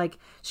feel like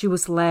she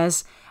was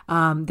less.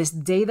 This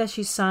day that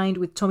she signed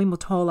with Tommy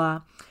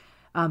Mottola,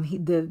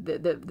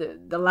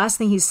 the last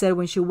thing he said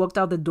when she walked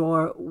out the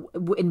door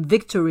in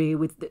victory,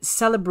 with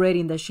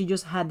celebrating that she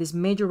just had this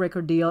major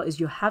record deal, is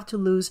you have to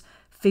lose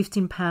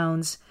 15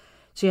 pounds.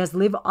 She has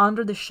lived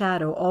under the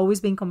shadow, always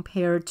been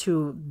compared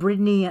to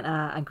Britney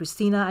and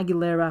Christina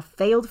Aguilera,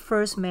 failed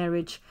first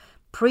marriage,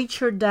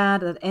 preacher dad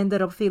that ended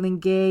up feeling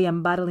gay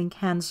and battling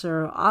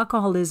cancer,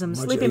 alcoholism,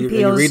 sleeping pills.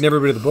 Are you reading every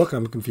bit of the book?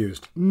 I'm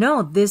confused.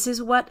 No, this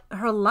is what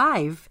her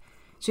life.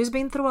 She's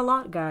been through a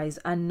lot, guys.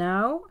 And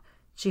now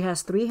she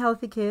has 3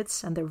 healthy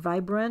kids, and they're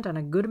vibrant and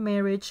a good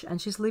marriage,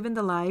 and she's living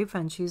the life,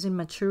 and she's in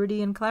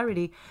maturity and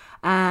clarity.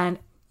 And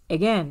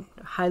again,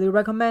 highly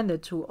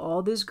recommended to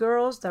all these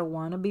girls that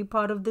want to be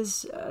part of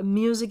this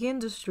music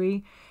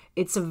industry.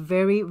 It's a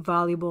very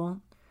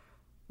valuable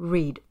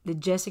read, the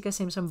Jessica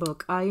Simpson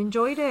book. I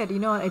enjoyed it.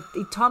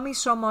 It taught me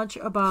so much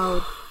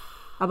about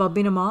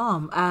being a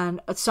mom,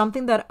 and it's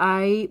something that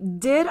I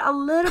did a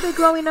little bit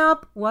growing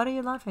up. What are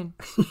you laughing?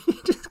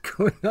 Just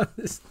going on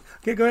this.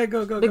 Okay, go ahead,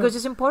 go. Because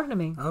it's important to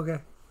me. Okay.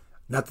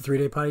 Not the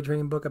 3-day potty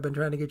training book I've been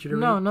trying to get you to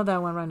read? No, not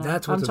that one right now.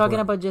 That's what's I'm talking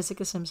about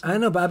Jessica Simpson. I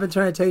know, but I've been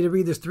trying to tell you to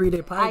read this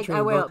 3-day potty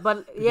training book. I will,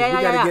 but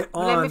yeah. Get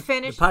on Let me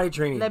finish. The potty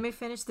training. Let me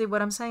finish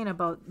what I'm saying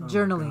about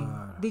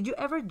journaling. Did you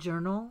ever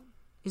journal?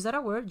 Is that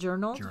a word?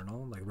 Journal?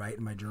 Journal? Like write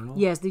in my journal?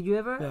 Yes. Did you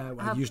ever? Yeah,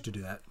 I used to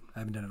do that. I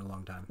haven't done it in a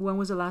long time. When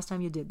was the last time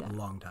you did that? A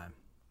long time.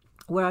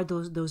 Where are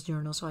those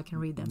journals so I can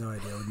read them? No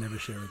idea. I would never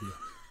share with you.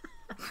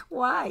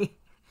 Why?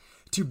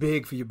 Too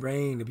big for your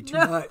brain. It'd be too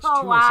much.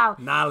 Oh, too wow. much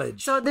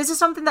knowledge. So this is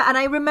something that, and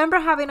I remember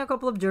having a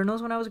couple of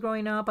journals when I was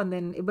growing up, but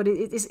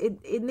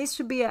it needs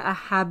to be a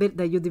habit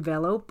that you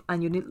develop,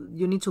 and you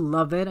need to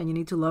love it, and you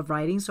need to love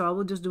writing. So I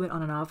would just do it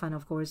on and off, and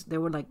of course they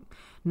were like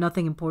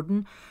nothing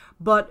important.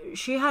 But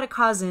she had a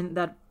cousin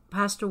that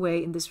passed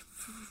away in this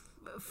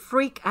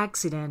freak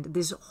accident.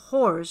 This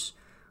horse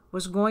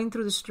was going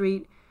through the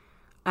street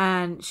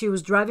and she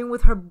was driving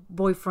with her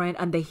boyfriend,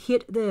 and they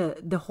hit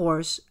the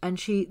horse, and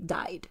she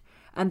died.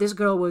 And this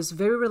girl was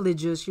very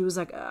religious. She was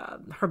like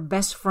her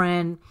best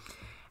friend,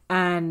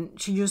 and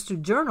she used to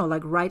journal,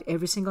 like write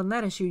every single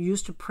night, and she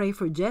used to pray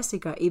for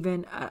Jessica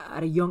even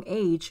at a young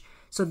age.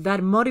 So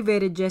that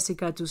motivated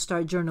Jessica to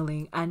start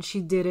journaling, and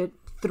she did it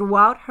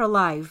throughout her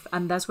life,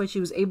 and that's why she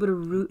was able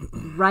to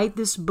write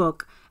this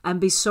book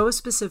and be so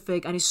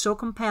specific, and it's so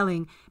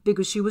compelling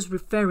because she was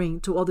referring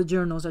to all the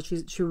journals that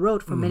she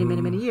wrote for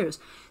many years.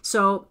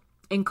 So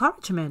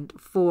encouragement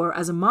for,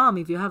 as a mom,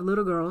 if you have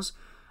little girls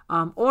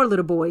or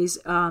little boys,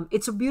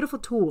 it's a beautiful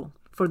tool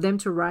for them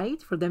to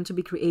write, for them to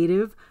be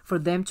creative, for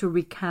them to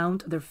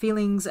recount their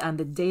feelings and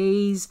the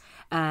days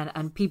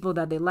and people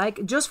that they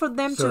like, just for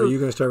them so you're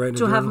gonna start writing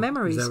to have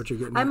memories. Is that what you're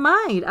getting at?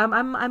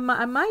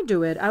 I might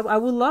do it. I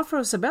would love for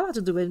Isabella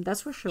to do it.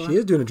 That's for sure. She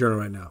is doing a journal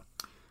right now.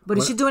 But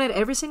is she doing it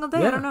every single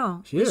day? Yeah, I don't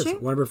know. She is.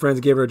 One of her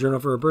friends gave her a journal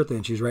for her birthday,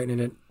 and she's writing in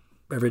it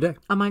every day.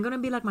 Am I going to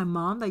be like my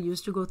mom that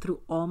used to go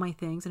through all my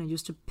things, and it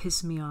used to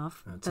piss me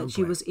off that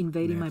she was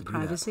invading my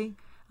privacy?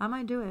 I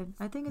might do it.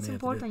 I think it's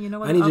important. You know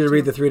what? I need you to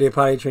read the 3-Day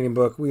Potty Training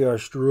book. We are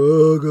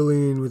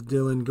struggling with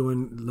Dylan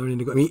learning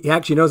to go. I mean, he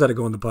actually knows how to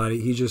go in the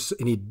potty. He's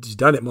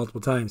done it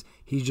multiple times.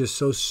 He's just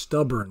so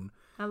stubborn.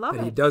 I love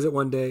it. He does it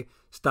one day,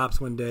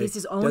 stops one day. He's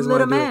his own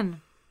little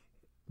man.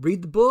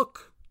 Read the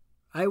book.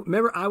 I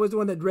remember I was the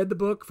one that read the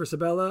book for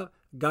Sabella.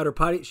 Got her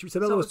potty.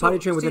 Sabella was potty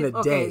trained within a day.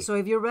 Okay, so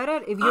if you read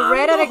it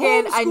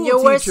again and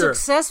you were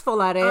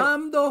successful at it,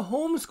 I'm the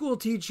homeschool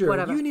teacher.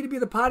 Whatever. You need to be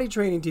the potty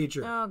training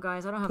teacher. Oh,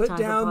 guys, I don't have Put time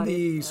down for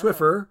potty. the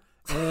Swiffer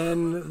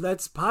and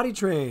let's potty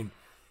train.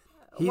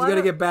 He's going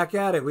to get back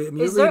at it.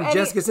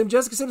 Jessica Simpson.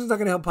 Jessica Simpson's not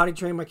going to help potty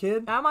train my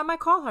kid. I might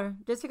call her.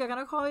 Jessica, can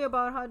I call you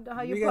about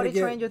how you potty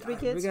trained your 3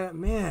 kids?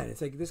 Man,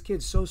 it's like this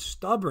kid's so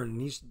stubborn.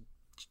 He's...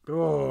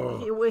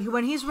 Oh.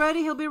 When he's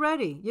ready, he'll be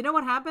ready. You know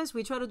what happens?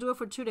 We try to do it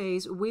for 2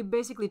 days. We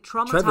basically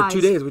traumatize. Tried for 2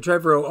 days. We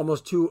tried for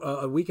almost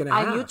a week and a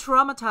half. And you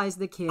traumatized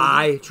the kid.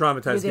 I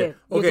traumatized the kid.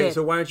 Okay,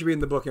 so why aren't you reading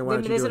the book and why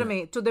aren't you doing it? Listen to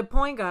me. To the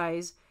point,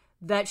 guys,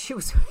 that he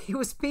was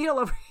peeing all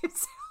over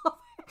himself.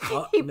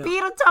 He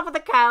peed on top of the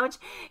couch.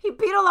 He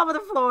peed all over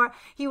the floor.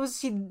 He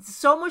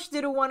so much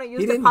didn't want to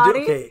use the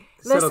potty.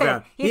 Settle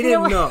down. He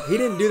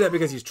didn't do that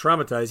because he's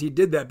traumatized. He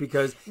did that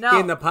because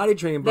in the potty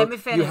training book,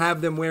 you have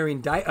them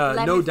wearing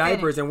no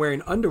diapers and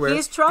wearing underwear.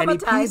 He's traumatized.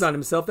 And he pees on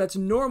himself. That's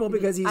normal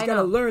because he's got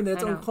to learn that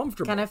it's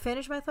uncomfortable. Can I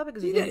finish my thought?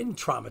 Because he didn't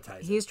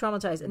traumatize. He's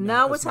traumatized. And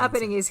now what's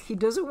happening is he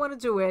doesn't want to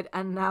do it,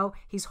 and now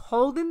he's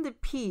holding the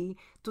pee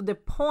to the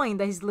point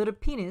that his little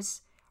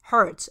penis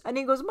hurts, and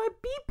he goes, my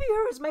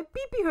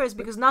pee-pee hurts,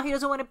 because now he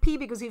doesn't want to pee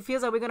because he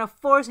feels like we're going to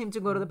force him to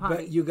go to the potty.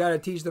 But you got to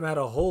teach them how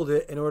to hold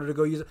it in order to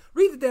go use it.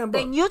 Read the damn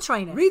book. Then you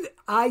train it.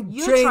 I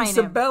train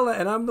Sabella,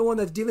 and I'm the one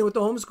that's dealing with the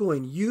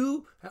homeschooling.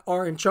 You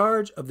are in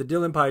charge of the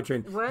Dylan potty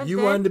train. Well,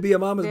 you wanted to be a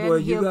mama's boy.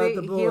 You got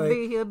the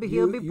boy.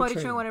 He'll be potty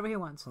trained whenever he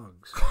wants. Oh,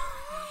 shit.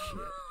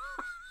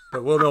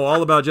 But we'll know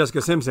all about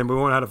Jessica Simpson, but we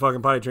won't know how to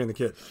fucking potty train the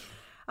kid.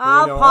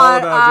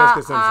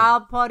 I'll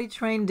potty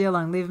train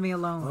Dylan. Leave me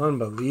alone.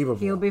 Unbelievable.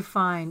 He'll be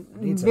fine.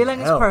 Dylan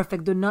is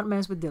perfect. Do not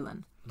mess with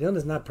Dylan. Dylan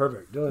is not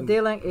perfect.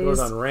 Dylan is goes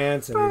on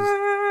rants and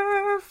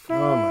perfect.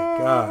 Oh my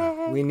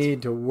God. We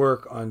need to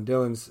work on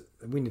Dylan's.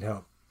 We need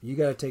help. You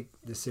got to take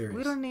this serious.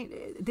 We don't need.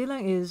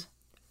 Dylan is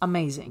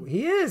amazing.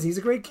 He is. He's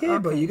a great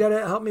kid, but you got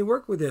to help me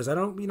work with this. I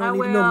don't need to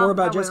know more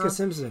about Jessica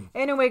Simpson.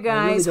 Anyway,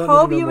 guys,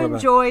 hope you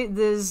enjoyed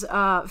this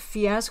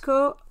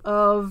fiasco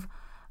of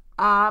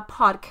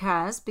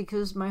podcast,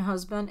 because my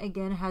husband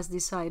again has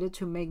decided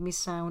to make me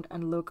sound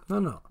and look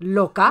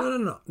loca.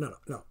 No,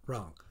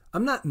 wrong.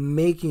 I'm not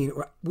making.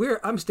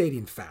 I'm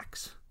stating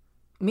facts.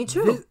 Me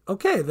too.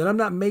 Okay, then I'm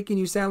not making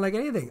you sound like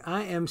anything.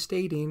 I am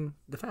stating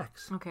the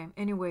facts. Okay.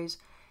 Anyways,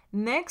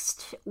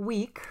 next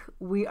week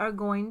we are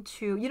going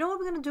to. You know what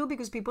we're going to do,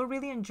 because people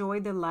really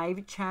enjoyed the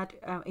live chat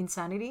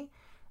insanity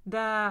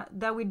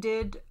that we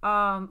did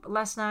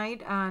last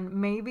night, and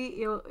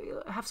maybe it'll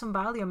have some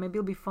value. Maybe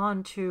it'll be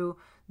fun to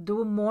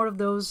do more of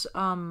those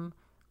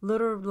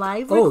little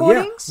live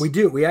recordings. Yeah, we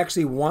do. We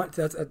actually want.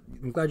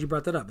 I'm glad you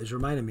brought that up. It's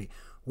reminded me.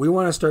 We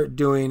want to start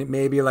doing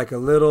maybe like a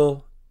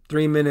little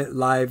 3-minute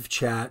live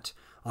chat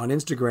on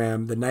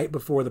Instagram the night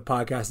before the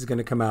podcast is going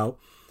to come out.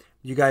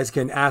 You guys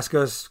can ask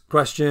us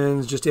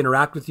questions, just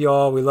interact with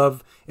y'all. We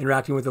love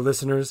interacting with the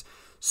listeners.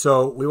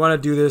 So we want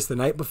to do this the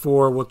night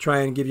before. We'll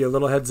try and give you a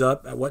little heads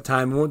up at what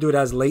time. We won't do it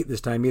as late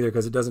this time either,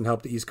 because it doesn't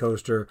help the East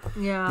Coast or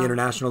the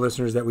international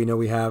listeners that we know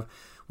we have.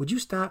 Would you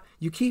stop?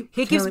 He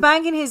keeps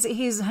banging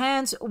his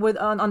hands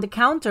on the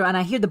counter, and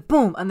I hear the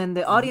boom, and then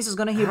the audience is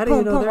going to hear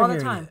boom, boom all the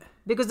time.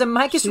 Because the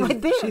mic is right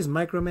there. She's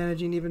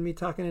micromanaging even me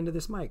talking into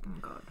this mic.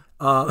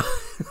 Oh,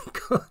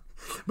 God.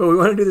 But we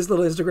want to do this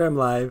little Instagram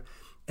live,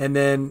 and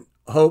then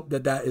hope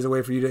that is a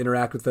way for you to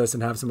interact with us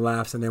and have some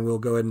laughs, and then we'll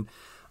go ahead and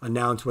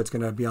announce what's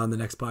going to be on the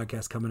next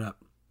podcast coming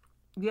up.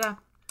 Yeah.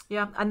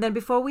 And then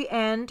before we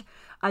end,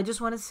 I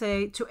just want to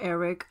say to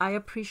Eric, I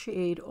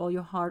appreciate all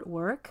your hard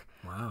work.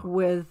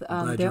 with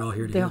the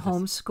this.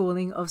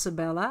 homeschooling of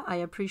Sabella. I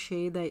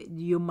appreciate that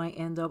you might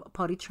end up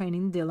potty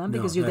training Dylan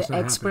because you're the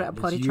expert at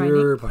potty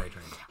training.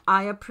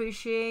 I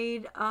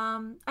appreciate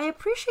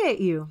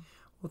you.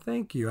 Well,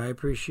 thank you. I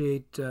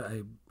appreciate.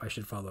 I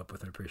should follow up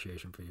with an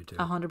appreciation for you too.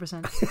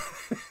 100%.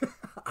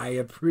 I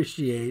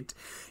appreciate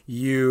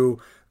you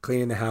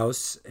cleaning the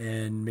house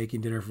and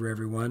making dinner for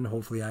everyone.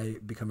 Hopefully, I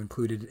become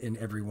included in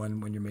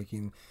everyone when you're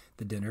making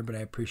the dinner. But I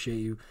appreciate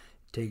you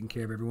taking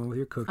care of everyone with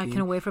your cooking. I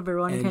can't wait for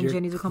Veronica and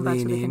Jenny to come back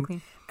so they can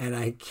clean.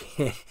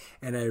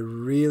 And I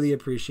really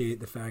appreciate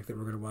the fact that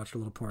we're going to watch a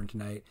little porn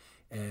tonight.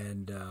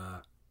 And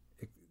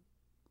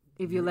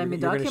if you let me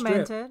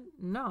document it,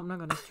 no, I'm not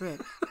going to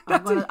strip.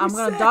 I'm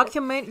going to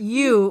document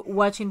you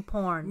watching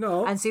porn.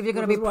 And see if you're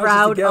going to be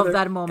proud of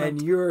that moment.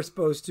 And you're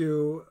supposed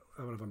to.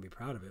 I don't know if I'm going to be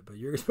proud of it, but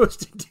you're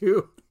supposed to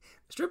do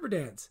the stripper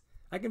dance.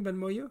 I can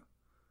Venmo you.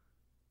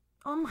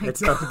 Oh my God.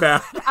 It's not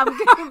bad. I'm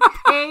getting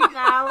paid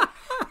now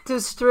to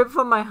strip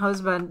for my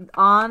husband.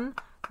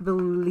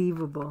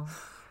 Unbelievable.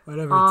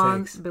 Whatever it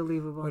takes.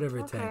 Unbelievable. Whatever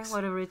it takes.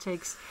 Whatever it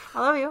takes. I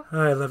love you.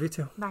 I love you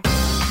too. Bye.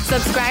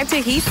 Subscribe to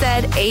He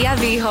Said, Ella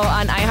Dijo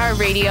on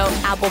iHeartRadio,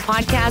 Apple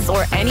Podcasts,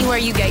 or anywhere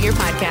you get your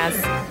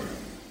podcasts.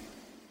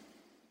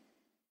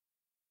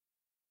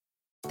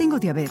 Tengo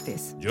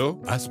diabetes.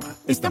 Yo, asma.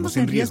 Estamos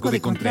en riesgo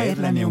de contraer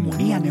la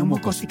neumonía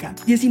neumocócica.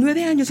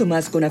 19 años o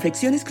más con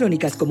afecciones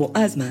crónicas como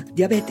asma,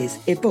 diabetes,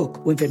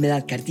 EPOC o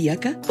enfermedad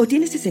cardíaca, o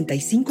tienes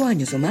 65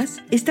 años o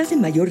más, estás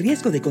en mayor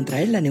riesgo de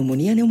contraer la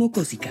neumonía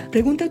neumocócica.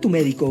 Pregunta a tu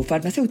médico o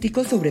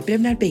farmacéutico sobre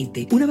Prevnar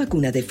 20, una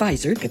vacuna de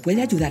Pfizer que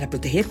puede ayudar a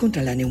proteger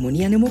contra la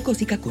neumonía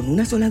neumocócica con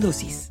una sola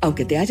dosis.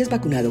 Aunque te hayas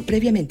vacunado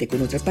previamente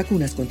con otras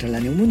vacunas contra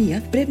la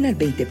neumonía, Prevnar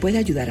 20 puede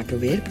ayudar a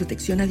proveer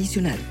protección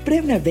adicional.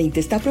 Prevnar 20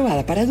 está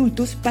aprobada para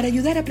adultos para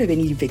ayudar a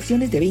prevenir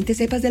infecciones de 20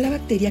 cepas de la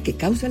bacteria que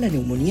causa la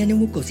neumonía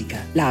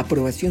neumocócica. La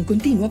aprobación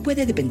continua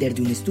puede depender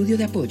de un estudio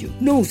de apoyo.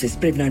 No uses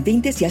Prevnar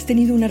 20 si has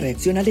tenido una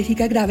reacción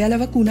alérgica grave a la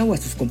vacuna o a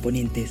sus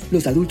componentes.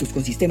 Los adultos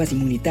con sistemas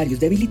inmunitarios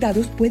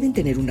debilitados pueden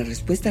tener una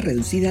respuesta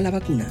reducida a la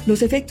vacuna.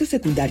 Los efectos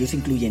secundarios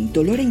incluyen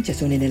dolor e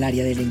hinchazón en el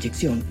área de la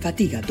inyección,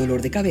 fatiga,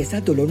 dolor de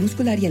cabeza, dolor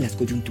muscular y en las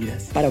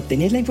coyunturas. Para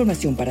obtener la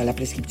información para la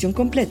prescripción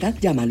completa,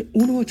 llama al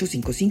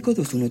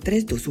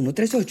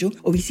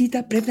 1-855-213-2138 o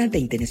visita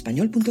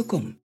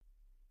Prevnar20enespañol.com.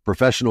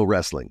 Professional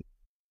wrestling,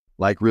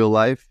 like real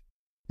life,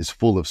 is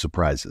full of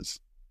surprises.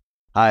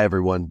 Hi,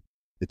 everyone.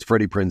 It's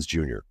Freddie Prinze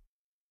Jr.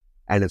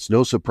 And it's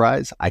no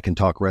surprise I can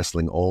talk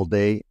wrestling all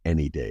day,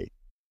 any day.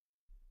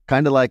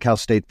 Kind of like how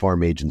State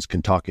Farm agents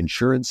can talk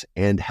insurance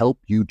and help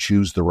you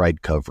choose the right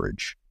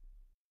coverage.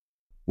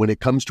 When it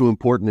comes to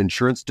important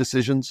insurance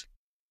decisions,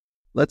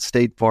 let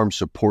State Farm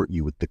support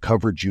you with the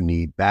coverage you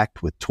need,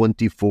 backed with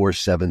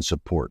 24/7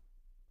 support.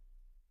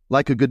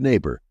 Like a good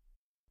neighbor,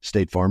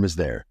 State Farm is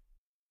there.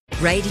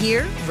 Right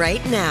here,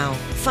 right now.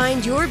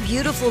 Find your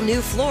beautiful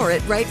new floor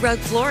at Right Rug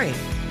Flooring.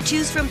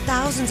 Choose from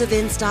thousands of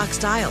in-stock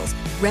styles,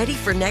 ready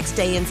for next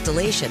day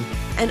installation,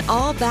 and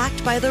all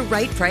backed by the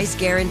right price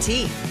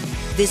guarantee.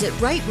 Visit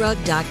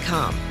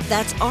rightrug.com.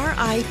 That's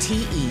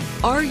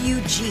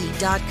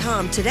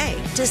RITERUG.com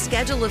today to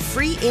schedule a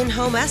free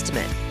in-home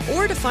estimate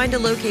or to find a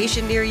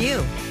location near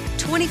you.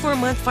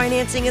 24-month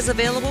financing is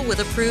available with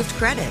approved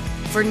credit.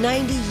 For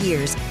 90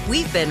 years,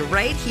 we've been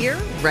right here,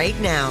 right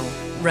now.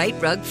 Right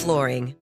Rug Flooring.